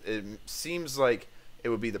fact that it seems like it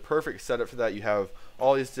would be the perfect setup for that. You have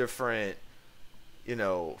all these different,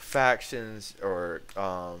 factions or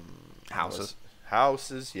Houses.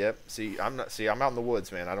 Houses. Yep. I'm out in the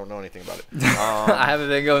woods, man. I don't know anything about it. I haven't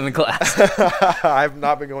been going to class. I've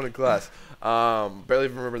not been going to class. Barely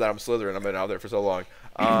even remember that I'm Slytherin. I've been out there for so long.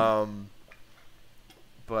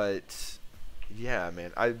 But yeah,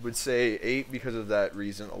 man, I would say 8 because of that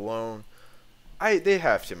reason alone. They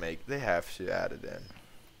have to add it in.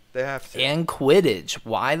 They have to And Quidditch.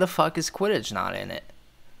 Why the fuck is Quidditch not in it?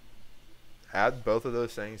 add both of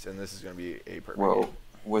those things, and this is going to be a perfect. Well, game.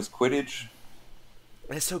 was Quidditch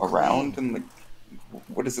And it's so around clean. in the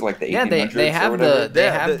what is it like the 1800s Yeah, they or have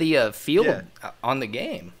whatever? the field yeah. on the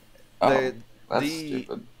game. Oh, that's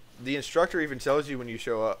stupid. The instructor even tells you when you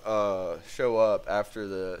show up after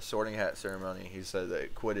the Sorting Hat ceremony. He said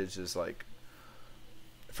that Quidditch is like,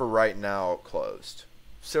 for right now, closed.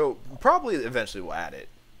 So probably eventually we'll add it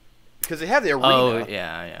because they have the arena. Oh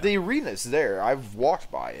yeah. The arena's there. I've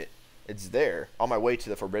walked by it. It's there on my way to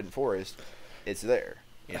the Forbidden Forest. It's there.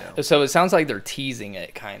 So it sounds like they're teasing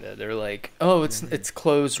it, kind of. They're like, "Oh, it's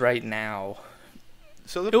closed right now.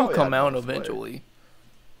 So It'll come out eventually."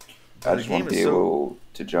 I just the want to game be is so- able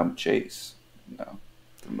to jump chase. Give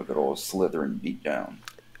him a good old Slytherin beat down.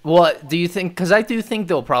 What do you think? Because I do think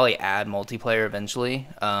they'll probably add multiplayer eventually.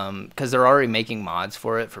 Because they're already making mods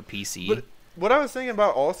for it for PC. But what I was thinking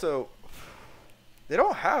about also, they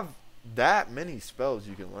don't have that many spells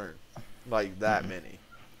you can learn, like that many,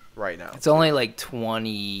 right now. It's only like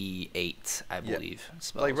 28, I believe.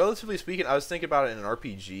 Spells. Like relatively speaking, I was thinking about it in an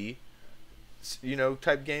RPG,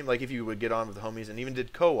 type game. Like if you would get on with the homies and even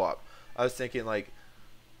did co-op, I was thinking like,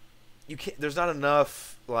 you can't. There's not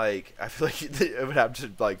enough. Like I feel like it would have to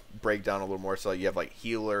like break down a little more. So like, you have like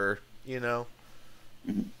healer,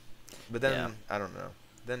 But then I don't know.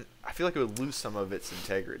 Then I feel like it would lose some of its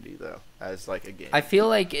integrity though, as like a game. I feel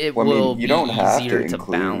like it Well, I mean, will you be don't have easier to to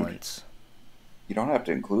include- balance. You don't have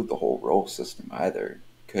to include the whole role system either.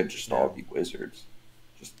 It could just all be wizards.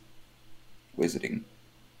 Just wizarding.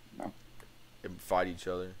 And fight each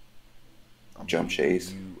other. Jump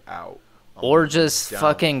chase. You out. Or just down.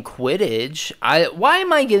 fucking Quidditch. Why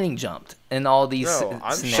am I getting jumped in all these No,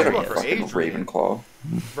 I'm Shut Shut up, up scenarios? for fucking Adrian. Ravenclaw.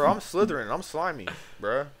 Bro, I'm Slytherin. I'm slimy,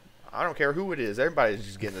 bro. I don't care who it is. Everybody's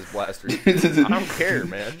just getting this blaster. I don't care,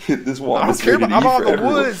 man. This I wand don't is care. rated I'm E out for in the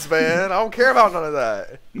everyone. woods, man. I don't care about none of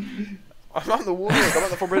that. I'm out in the woods. I'm in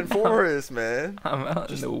the Forbidden Forest, man. I'm out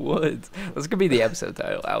in the woods. That's gonna be the episode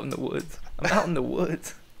title. Out in the woods. I'm out in the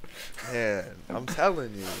woods. Man, I'm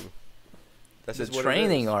telling you. That's The just what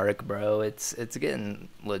training it is. arc, bro. It's getting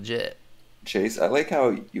legit. Chase, I like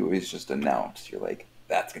how you always just announce. You're like,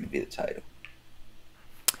 that's going to be the title.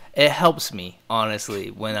 It helps me,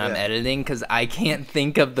 honestly, when I'm Yeah. editing, because I can't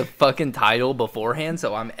think of the fucking title beforehand,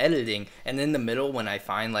 so I'm editing, and in the middle, when I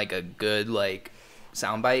find, like, a good, like,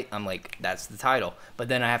 soundbite, I'm like, that's the title. But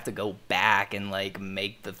then I have to go back and, like,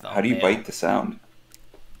 make the thumbnail. How do you bite the sound?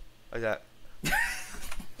 Like that.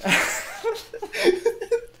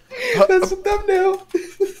 That's the thumbnail.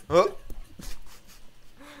 Oh,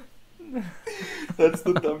 That's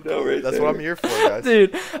the thumbnail right that's there. what I'm here for, guys.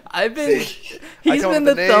 Dude, I've been... He's come been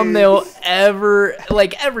up the with the thumbnail names.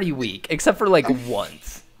 every week, except for, like,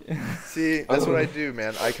 once. See, that's what I do,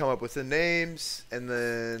 man. I come up with the names, and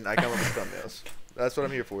then I come up with thumbnails. That's what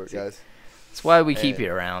I'm here for, guys. That's why we keep Hey.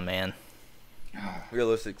 you around, man.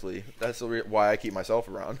 Realistically, that's why I keep myself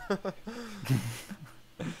around.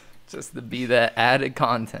 Just to be that added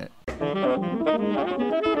content.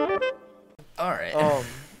 All right.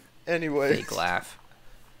 Anyway, Fake laugh.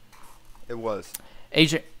 it was.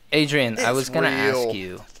 Adrian, I It's was gonna real.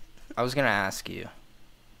 ask you.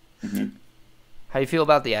 Mhm. How you feel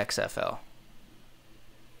about the XFL?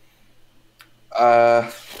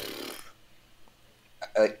 I,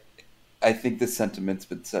 I think the sentiment's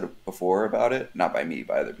been said before about it, not by me,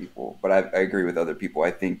 by other people, but I agree with other people.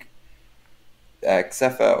 I think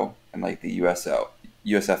XFL and like the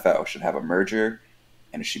USFL should have a merger,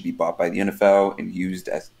 and it should be bought by the NFL and used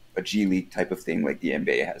as a G League type of thing, like the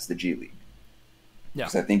NBA has the G League. Yeah.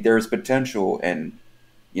 Because I think there is potential in,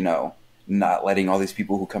 not letting all these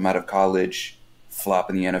people who come out of college flop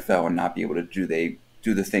in the NFL and not be able to do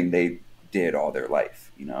the thing they did all their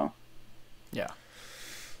life, Yeah.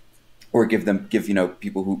 Or give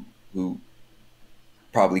people who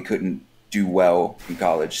probably couldn't do well in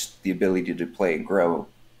college the ability to play and grow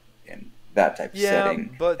in that type of setting.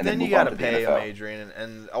 Yeah, but and then you move on got to to the pay them, NFL. Adrian,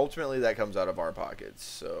 and ultimately that comes out of our pockets.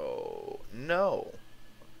 So no.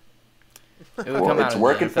 It would Well, come out it's of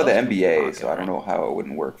working for the NFL's NBA, pocket, so I don't right? know how it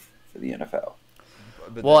wouldn't work for the NFL.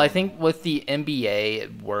 But Well, I then- think with the NBA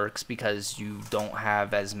it works because you don't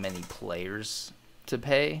have as many players to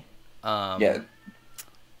pay. Yeah,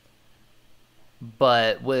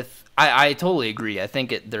 But with I totally agree. I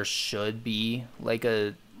think there should be like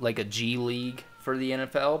a G League for the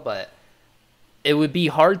NFL, but it would be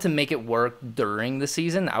hard to make it work during the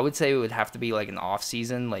season. I would say it would have to be like an off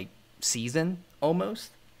season, like season almost,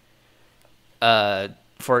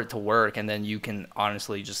 for it to work, and then you can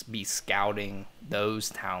honestly just be scouting those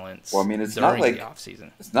talents. Well, I mean, it's during not like the off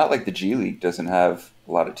season. it's not like the G League doesn't have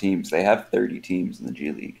a lot of teams. They have 30 teams in the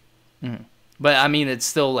G League. But I mean, it's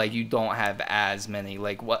still like you don't have as many.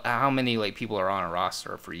 Like how many like people are on a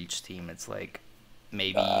roster for each team? It's like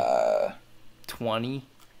maybe 20.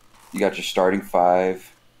 You got your starting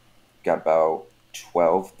five, got about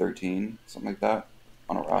 12, 13, something like that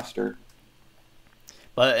on a roster.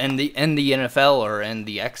 But in the NFL or in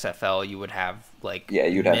the XFL, you would have like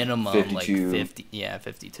You'd have minimum 52. like 50. Yeah,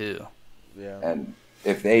 52. yeah. And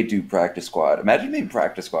if they do practice squad, imagine being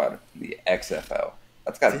practice squad in the XFL.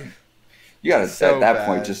 That's you gotta So at that bad.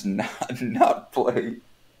 point just not play.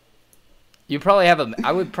 You probably have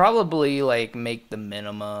I would probably like make the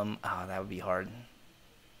minimum. Oh, that would be hard.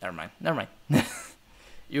 Never mind.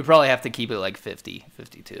 You would probably have to keep it like 50,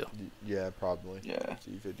 52. Yeah, probably. Yeah.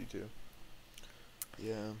 C52.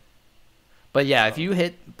 Yeah. But yeah, if you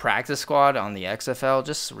hit practice squad on the XFL,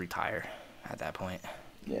 just retire at that point.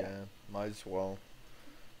 Yeah. Might as well.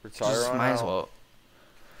 Retire Just on might out. as well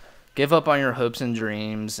give up on your hopes and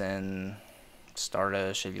dreams and start a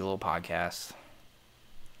shitty little podcast.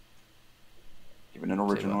 Give it an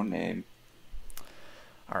original name.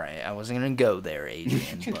 All right, I wasn't gonna go there,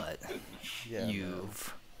 Adrian, but Yeah,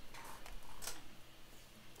 you've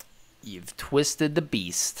twisted the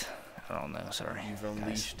beast. I don't know. Sorry, You've guys.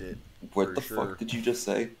 unleashed it. What for the sure. fuck did you just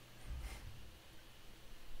say?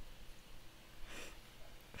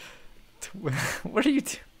 What are you?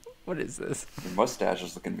 What is this? Your mustache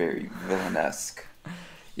is looking very villainesque.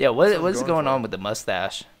 Yeah, That's what I'm what's going going for. on with the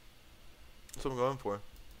mustache? That's what I'm going for.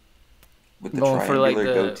 With the Going for like the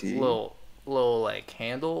triangular goatee. little like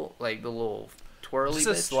handle, like the little twirly Just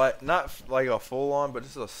a bitch. slight, not like a full on, but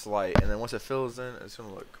just a slight. And then once it fills in, it's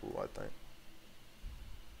gonna look cool, I think.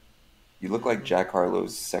 You look like Jack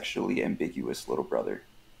Harlow's sexually ambiguous little brother.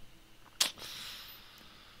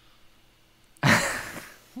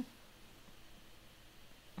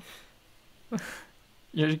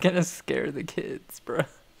 You're gonna scare the kids, bro.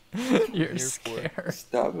 You're Here for it. scared.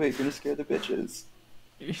 Stop making to scare the bitches.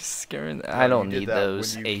 You're scaring. I don't You did need that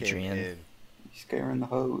those, when you came Adrian. in. You're scaring the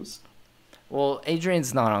hose. Well,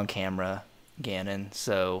 Adrian's not on camera, Gannon,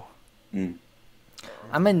 so Mm.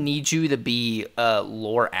 I'm gonna need you to be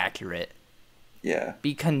lore accurate. Yeah.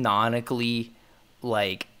 Be canonically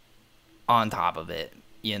like on top of it,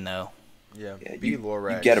 you know. Yeah, Yeah, be you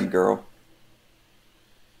Lorax. get him, girl.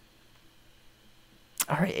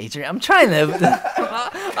 All right, Adrian, I'm trying to.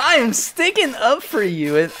 I am sticking up for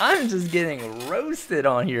you, and I'm just getting roasted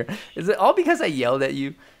on here. Is it all because I yelled at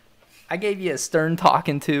you? I gave you a stern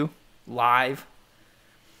talking to live.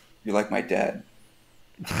 You're like my dad.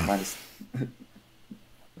 Minus,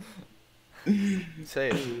 Say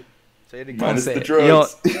it. Say it again. minus Say the it.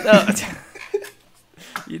 drugs. You don't- no.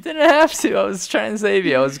 You didn't have to. I was trying to save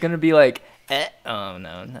you. I was gonna be like, oh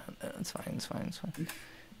no, it's fine, it's fine, it's fine.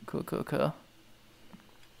 Cool.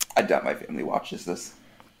 I doubt my family watches this.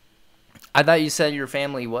 I thought you said your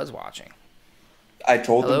family was watching. I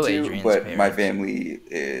told Hello, them to, Adrian's but my parents. family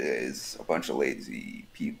is a bunch of lazy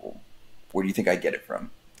people. Where do you think I get it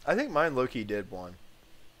from? I think mine Loki did one.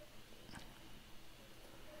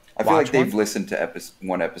 I feel Watch like they've one? listened to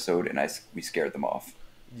one episode and we scared them off.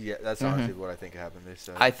 Yeah, that's honestly what I think happened. They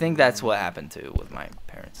said. I think that's what happened too with my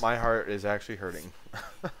parents. My heart is actually hurting.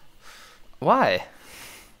 Why?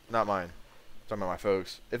 Not mine. I'm talking about my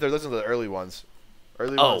folks. If they're listening to the early ones,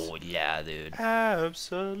 Early Oh ones. yeah, dude.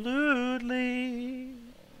 Absolutely.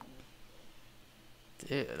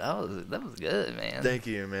 Dude, that was good, man. Thank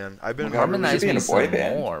you, man. I've been Oh my God, we should Harmonize be in me a boy some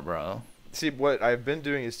band. more, bro. See, what I've been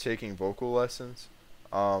doing is taking vocal lessons.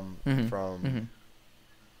 From Mhm.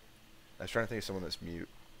 I was trying to think of someone that's mute.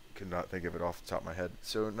 Could not think of it off the top of my head.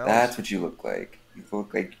 So now That's what you look like. You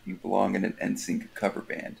look like you belong in an NSYNC cover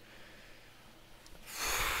band.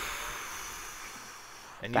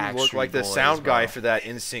 and you look Backstreet like the Boys, sound guy bro. for that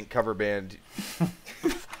NSYNC cover band.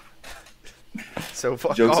 So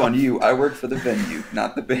fuck Joke's off. on you. I work for the venue,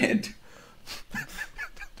 not the band.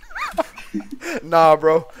 Nah,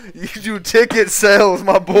 bro. You do ticket sales,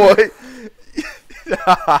 my boy.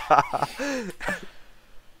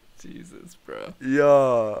 Jesus, bro.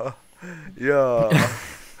 Yeah.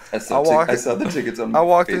 I saw, I saw the tickets on I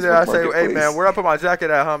walk through there. I Facebook say, "Hey, man, Marketplace. where I put my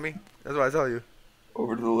jacket at, homie?" That's what I tell you.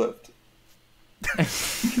 Over to the left.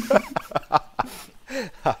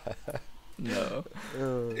 No.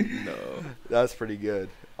 No. That's pretty good.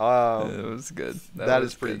 It was good. That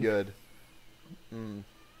was is pretty good.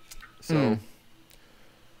 So, Mm.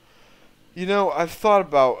 you know, I've thought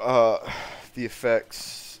about the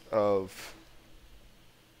effects of.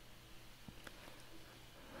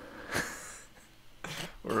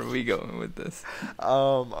 Where are we going with this?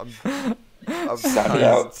 I'm Sound it trying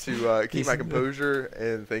out. to keep my composure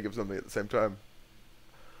and think of something at the same time.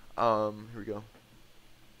 Here we go.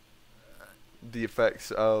 The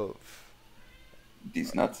effects of.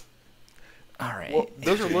 These nuts. All right. Well,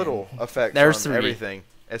 those are little effects There's on three. everything,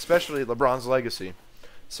 especially LeBron's legacy.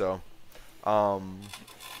 So,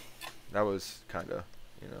 that was kind of,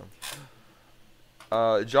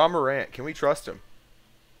 John Morant. Can we trust him?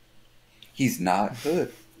 He's not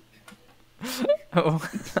good. Oh,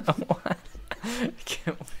 what?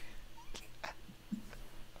 Can't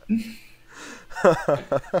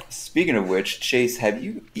Speaking of which, Chase, have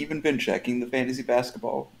you even been checking the fantasy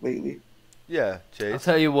basketball lately? Yeah, I'll Chase.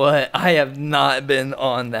 tell you what, I have not been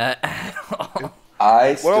on that at all.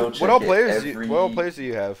 I still What check all it players? every... What all players do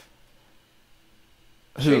you have?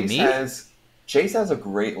 Who, Chase me? Chase has a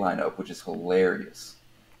great lineup, which is hilarious.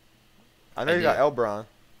 I know I you got do. Elbron.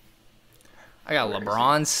 I got Where is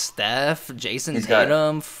LeBron, Steph, Jason He's got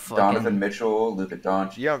Tatum, Donovan Mitchell, Luka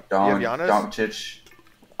Doncic, You have Giannis? Doncic.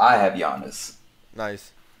 I have Giannis.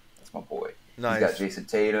 Nice. That's my boy. Nice. He's got Jason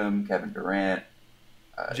Tatum, Kevin Durant,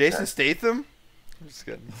 Jason got Statham. I'm just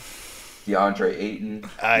kidding. DeAndre Ayton.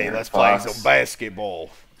 Hey, De'Aaron let's play Fox, some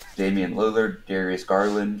basketball. Damian Lillard, Darius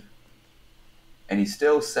Garland, and he's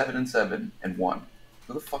still 7-7-1.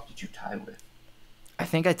 Who the fuck did you tie with? I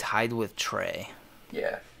think I tied with Trey.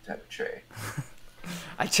 Yeah, tied with Trey.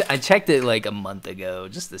 I checked it like a month ago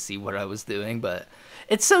just to see what I was doing, but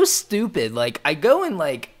it's so stupid. Like I go and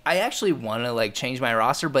like I actually want to like change my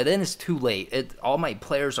roster, but then it's too late. All my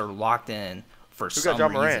players are locked in for Who some got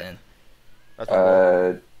John Morant? reason. That's my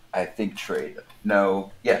boy. I think Trey.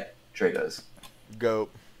 No, yeah, Trey does.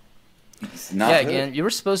 Goat. He's not Yeah, good. again, you were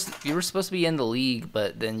supposed to be in the league,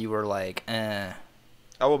 but then you were like, I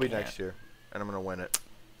will be next year, and I'm gonna win it.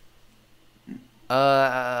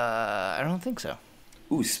 I don't think so.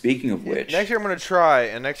 Ooh, speaking of which, Next year I'm gonna try,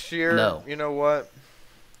 and next year, No. you know what?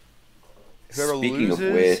 Whoever Speaking of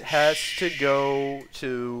loses which- has to go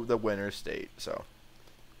to the winner's state. So,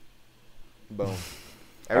 boom.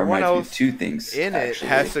 that Everyone reminds me of else two things in actually. it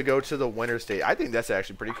has to go to the winner's state. I think that's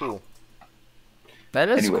actually pretty cool. That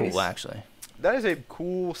is Anyways. cool, actually. That is a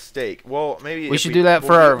cool stake. Well, maybe We if should do that for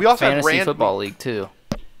well, our we also have fantasy football league too.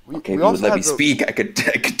 Okay, we but also let have me the- speak. I could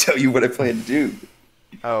tell you what I plan to do.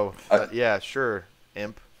 Oh, yeah, sure,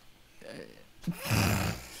 imp.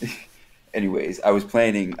 Anyways, I was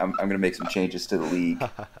planning. I'm gonna make some changes to the league.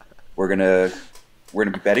 We're gonna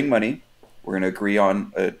be betting money. We're gonna agree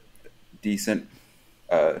on a decent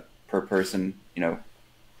per person,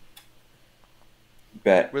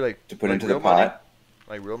 bet We're like to put like into the real money? pot.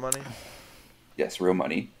 Like real money. Yes, real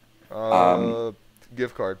money.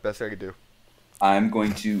 Gift card. Best I could do. I'm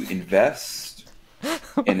going to invest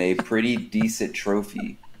in a pretty decent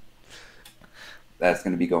trophy. That's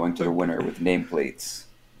going to be going to the winner with nameplates.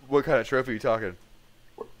 What kind of trophy are you talking?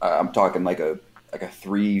 I'm talking like a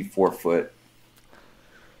 3-4 foot.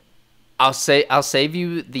 I'll save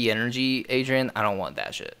you the energy, Adrian. I don't want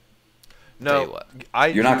that shit. Tell you No,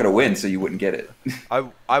 what. You're not going to win, so you wouldn't get it.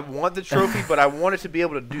 I want the trophy, but I want it to be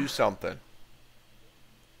able to do something.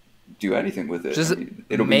 Do anything with it. Just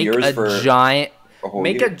It'll be make yours a for giant, a whole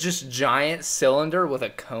make year. a just giant cylinder with a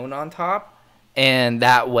cone on top, and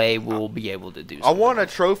that way we'll be able to do something. I want a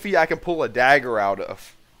trophy I can pull a dagger out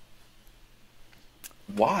of.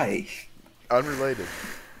 Why? Unrelated.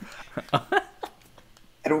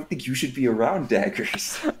 I don't think you should be around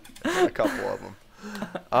daggers. A couple of them.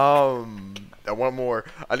 I want more.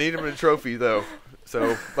 I need him in a trophy though.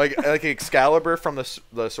 So like Excalibur from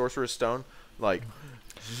the Sorcerer's Stone, like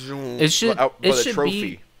It should. but It a should trophy.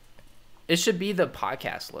 be. It should be the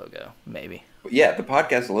podcast logo, maybe. Yeah, the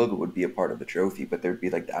podcast logo would be a part of the trophy, but there'd be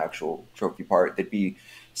like the actual trophy part. There'd be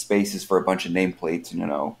spaces for a bunch of nameplates, and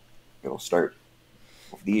it'll start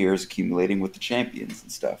over the years accumulating with the champions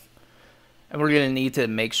and stuff. And we're gonna need to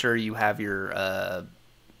make sure you have your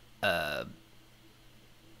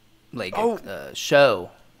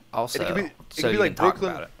show also. It could be, so be you like can talk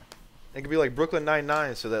Brooklyn. about it. It could be like Brooklyn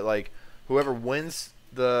Nine-Nine, so that like whoever wins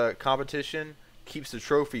the competition keeps the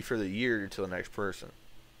trophy for the year until the next person.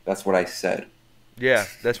 That's what I said. Yeah,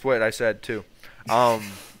 that's what I said too.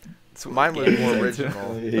 Mine was more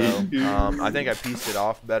original, though. I think I pieced it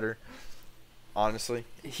off better, honestly.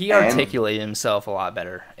 He articulated himself a lot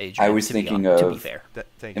better, Adrian. I was thinking to be of fair.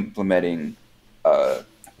 implementing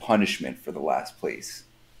punishment for the last place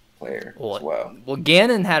player as well. Well,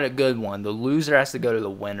 Gannon had a good one. The loser has to go to the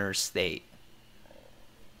winner's state.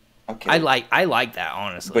 Okay. I like that,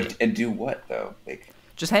 honestly. And do what though? Like,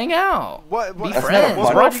 just hang out. What? Be That's friends.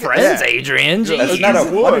 not a We're all punishment. friends, Yeah. Adrian. that's Jeez. not a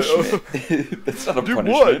What? punishment. That's not a Do punishment.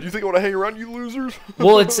 what? You think I want to hang around, you losers?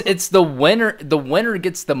 Well, it's the winner. The winner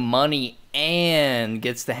gets the money and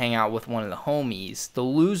gets to hang out with one of the homies. The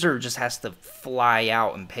loser just has to fly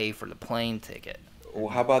out and pay for the plane ticket. Well,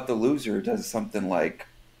 how about the loser does something like,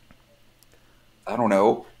 I don't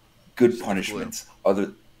know, good punishments?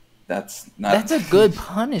 That's not. That's a good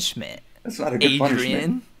punishment. That's not a good Adrian.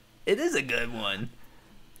 punishment. It is a good one.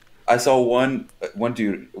 I saw one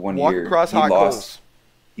dude one Walk year. across he hot lost. coals.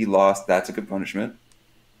 He lost. That's a good punishment.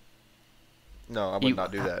 No, I would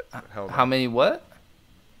not do that. Hell no. How many what?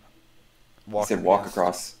 He said walk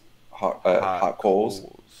across hot coals.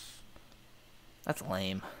 That's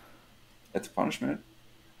lame. That's a punishment.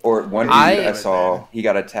 Or one dude I saw, he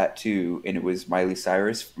got a tattoo, and it was Miley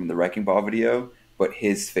Cyrus from the Wrecking Ball video, but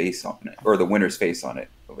his face on it, or the winner's face on it,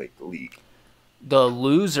 like the league. The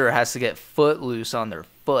loser has to get Footloose on their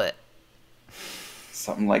foot.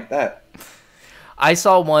 Something like that. I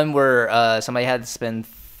saw one where somebody had to spend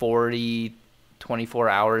 24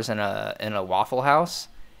 hours in a Waffle House,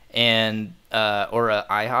 and or a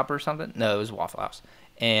IHOP or something. No, it was Waffle House,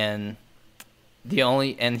 and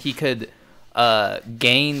he could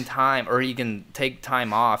gain time, or he can take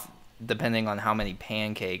time off depending on how many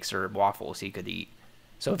pancakes or waffles he could eat.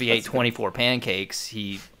 So if he ate 24 pancakes,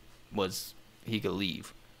 he could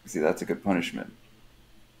leave. See, that's a good punishment.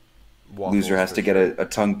 Waffles Loser has to get a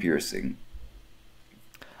tongue piercing.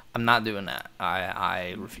 I'm not doing that.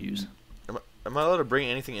 I refuse. Am I allowed to bring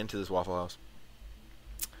anything into this Waffle House?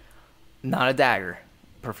 Not a dagger.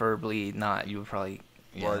 Preferably not. You would probably...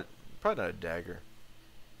 Yeah. Well, probably not a dagger.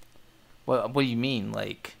 What do you mean?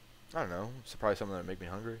 Like... I don't know. It's probably something that would make me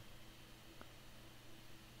hungry.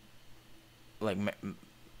 Like...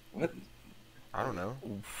 What? I don't know.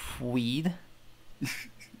 Weed?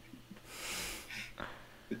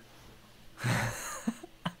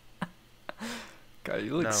 God,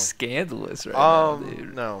 you look scandalous right now,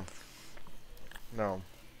 dude. No.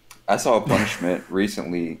 I saw a punishment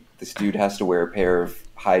recently. This dude has to wear a pair of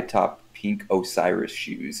high-top pink Osiris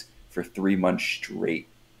shoes for 3 months straight.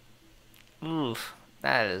 Oof,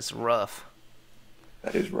 that is rough.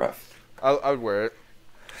 That is rough. I would wear it.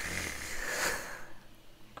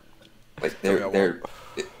 Like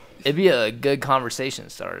it'd be a good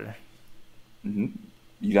conversation starter.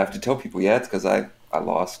 You'd have to tell people, yeah, it's because I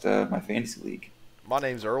lost my fantasy league. My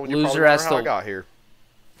name's Earl. You Loser probably has wonder how to- I got here.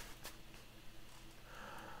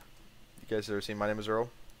 You guys ever seen My Name is Earl?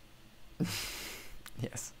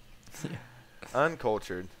 Yes.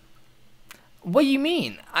 Uncultured. What do you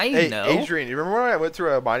mean? Hey, know. Adrian, you remember when I went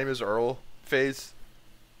through a My Name is Earl phase,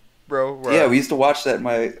 bro? Where Yeah, we used to watch that.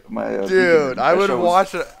 My dude, I would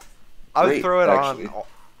watch it. I would great, throw it actually. on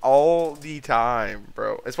all the time,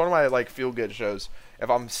 bro. It's one of my like feel good shows. If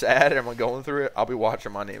I'm sad and I'm going through it, I'll be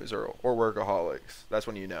watching My Name is Earl or Workaholics. That's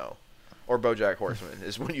when you know. Or BoJack Horseman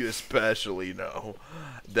is when you especially know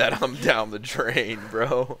that I'm down the drain,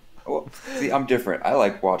 bro. Well, see, I'm different. I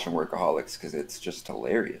like watching Workaholics because it's just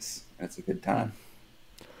hilarious and it's a good time.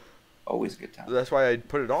 Always a good time. That's why I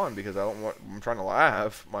put it on, because I'm trying to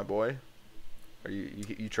laugh, my boy. Are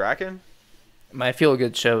you tracking? My feel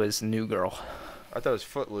good show is New Girl. I thought it was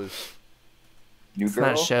Footloose. New It's Girl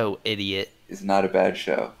not a show, idiot. is not a bad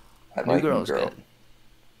show. I New like Girl's New Girl. good.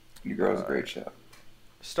 New Girl is a great show.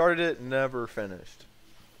 Started it, never finished.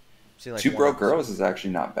 Seen, like, Two one Broke episode. Girls is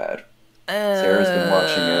actually not bad. Sarah's been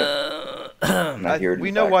watching it. And I hear it in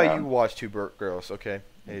We the know why you background. watch Two Broke Girls, okay,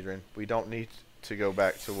 Adrian? We don't need to go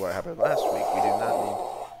back to what happened last week, we do not need.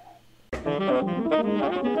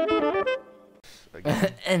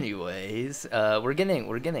 Again. Anyways, we're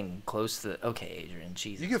getting close to. Okay, Adrian,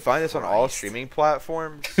 Jesus. You can find us on all streaming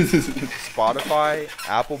platforms: Spotify,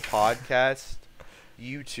 Apple Podcast,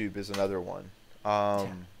 YouTube is another one.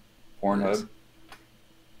 Pornhub.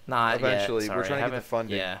 Not eventually, yet. we're trying to get the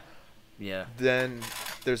funding. Yeah. Then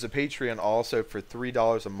there's a Patreon also for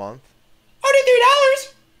 $3 a month. Only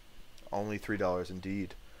 $3. Only $3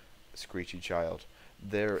 indeed, Screechy Child.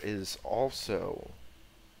 There is also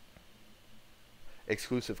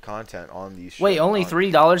exclusive content on these shows. Wait, only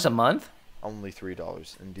 $3 a month? Only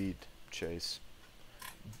 $3 indeed, Chase.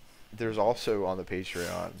 There's also on the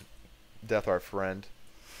Patreon Death Our Friend,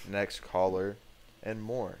 Next Caller, and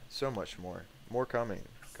more. So much more. More coming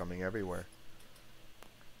everywhere.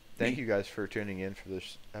 Thank you guys for tuning in for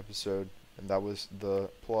this episode, and that was the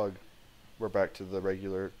plug. We're back to the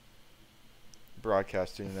regular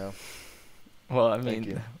broadcasting now. Well, I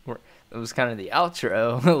mean, it was kind of the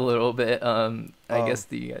outro a little bit. I guess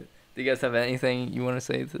do you guys have anything you want to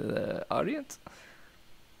say to the audience?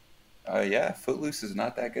 Yeah, Footloose is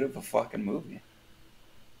not that good of a fucking movie.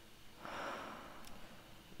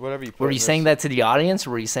 Whatever you put. Were you saying that to the audience,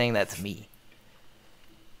 or were you saying that to me?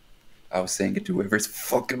 I was saying it to whoever's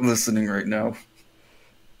fucking listening right now.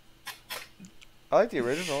 I like the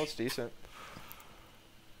original. It's decent.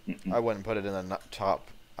 I wouldn't put it in the top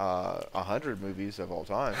 100 movies of all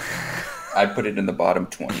time. I'd put it in the bottom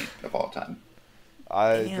 20 of all time.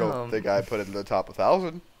 I don't think I'd put it in the top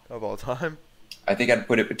 1,000 of all time. I think I'd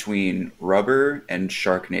put it between Rubber and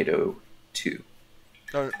Sharknado 2.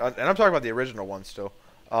 No, and I'm talking about the original one still.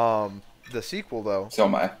 The sequel, though. So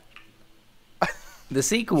am I. The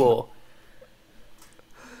sequel.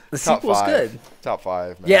 The Top sequel's 5. good. Top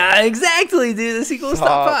 5, man. Yeah, exactly, dude. The sequel's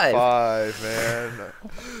top 5. Top 5, man.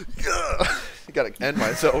 I gotta end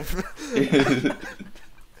myself. He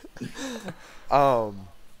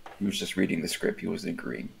was just reading the script. He wasn't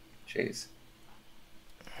agreeing. Chase.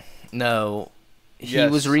 No. He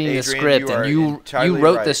Yes, was reading the Adrian, script, you are and you entirely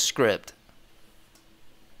wrote right. the script.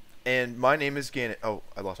 And my name is Gannon. Oh,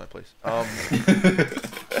 I lost my place.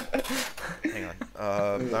 Hang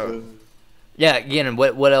on. No. Yeah, Gannon,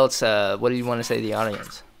 what else, what do you want to say to the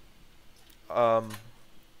audience?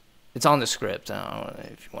 It's on the script. I don't know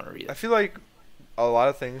if you want to read I it. feel like a lot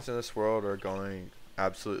of things in this world are going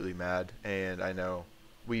absolutely mad, and I know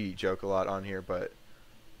we joke a lot on here, but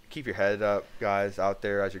keep your head up, guys, out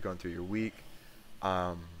there as you're going through your week.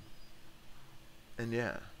 And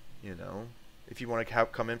yeah, you know, if you want to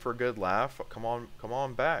come in for a good laugh, come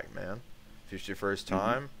on back, man. If it's your first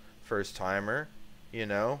time, first timer, you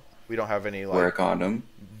know, we don't have any Wear a like condom.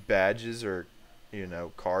 badges or, you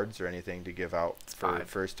know, cards or anything to give out for 5.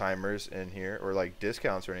 first timers in here, or like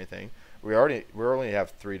discounts or anything. We only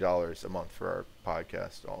have $3 a month for our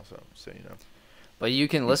podcast also, so you know. But you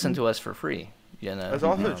can listen to us for free, you know. That's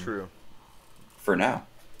also true. For now.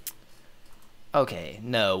 Okay,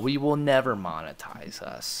 no, we will never monetize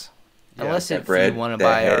us. Yeah, Unless that if bread, you want to that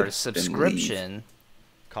buy head, our then subscription.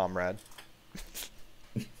 Comrade.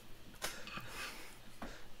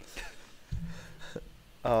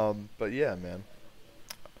 But yeah, man.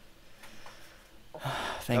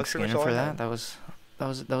 Thanks, pretty much Gannon, all for I that. had. That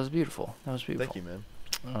was beautiful. That was beautiful. Thank you, man.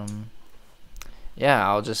 Yeah,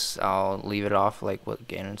 I'll leave it off like what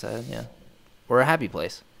Gannon said. Yeah, we're a happy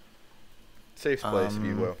place. Safe place, if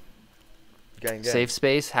you will. Gang. Safe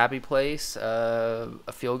space, happy place, a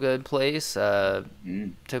feel good place.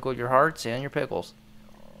 Tickle your hearts and your pickles.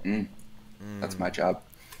 That's my job.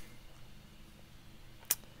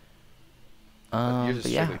 You're just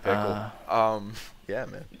But yeah, strictly pickle. Yeah,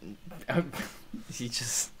 man. he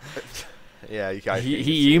just Yeah, you guys.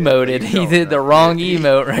 he emoted. He did the wrong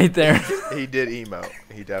emote right there. He did emote.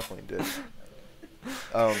 He definitely did.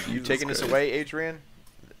 You taking this away, Adrian?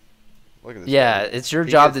 Look at this. Yeah, guy. it's your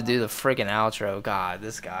He job gets- to do the freaking outro. God,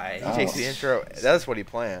 this guy. He takes the intro. That's what he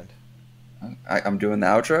planned. I'm doing the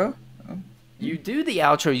outro? You do the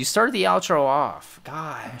outro. You start the outro off.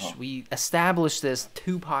 Gosh, Oh. we established this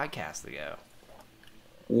 2 podcasts ago.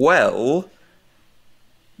 Well,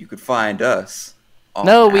 you could find us on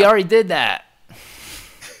No, we Apple. already did that.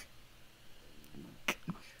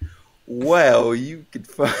 Well, you could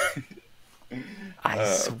find... I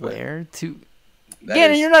swear to... That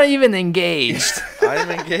Gannon, is- you're not even engaged.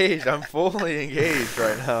 I'm engaged. I'm fully engaged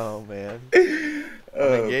right now, man. but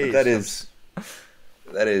engaged.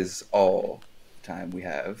 that is all time we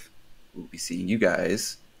have. We'll be seeing you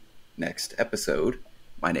guys next episode.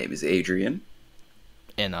 My name is Adrian.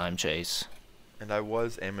 And I'm Chase. And I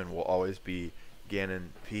am and will always be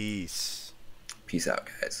Gannon. Peace. Peace out,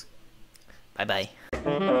 guys. Bye bye.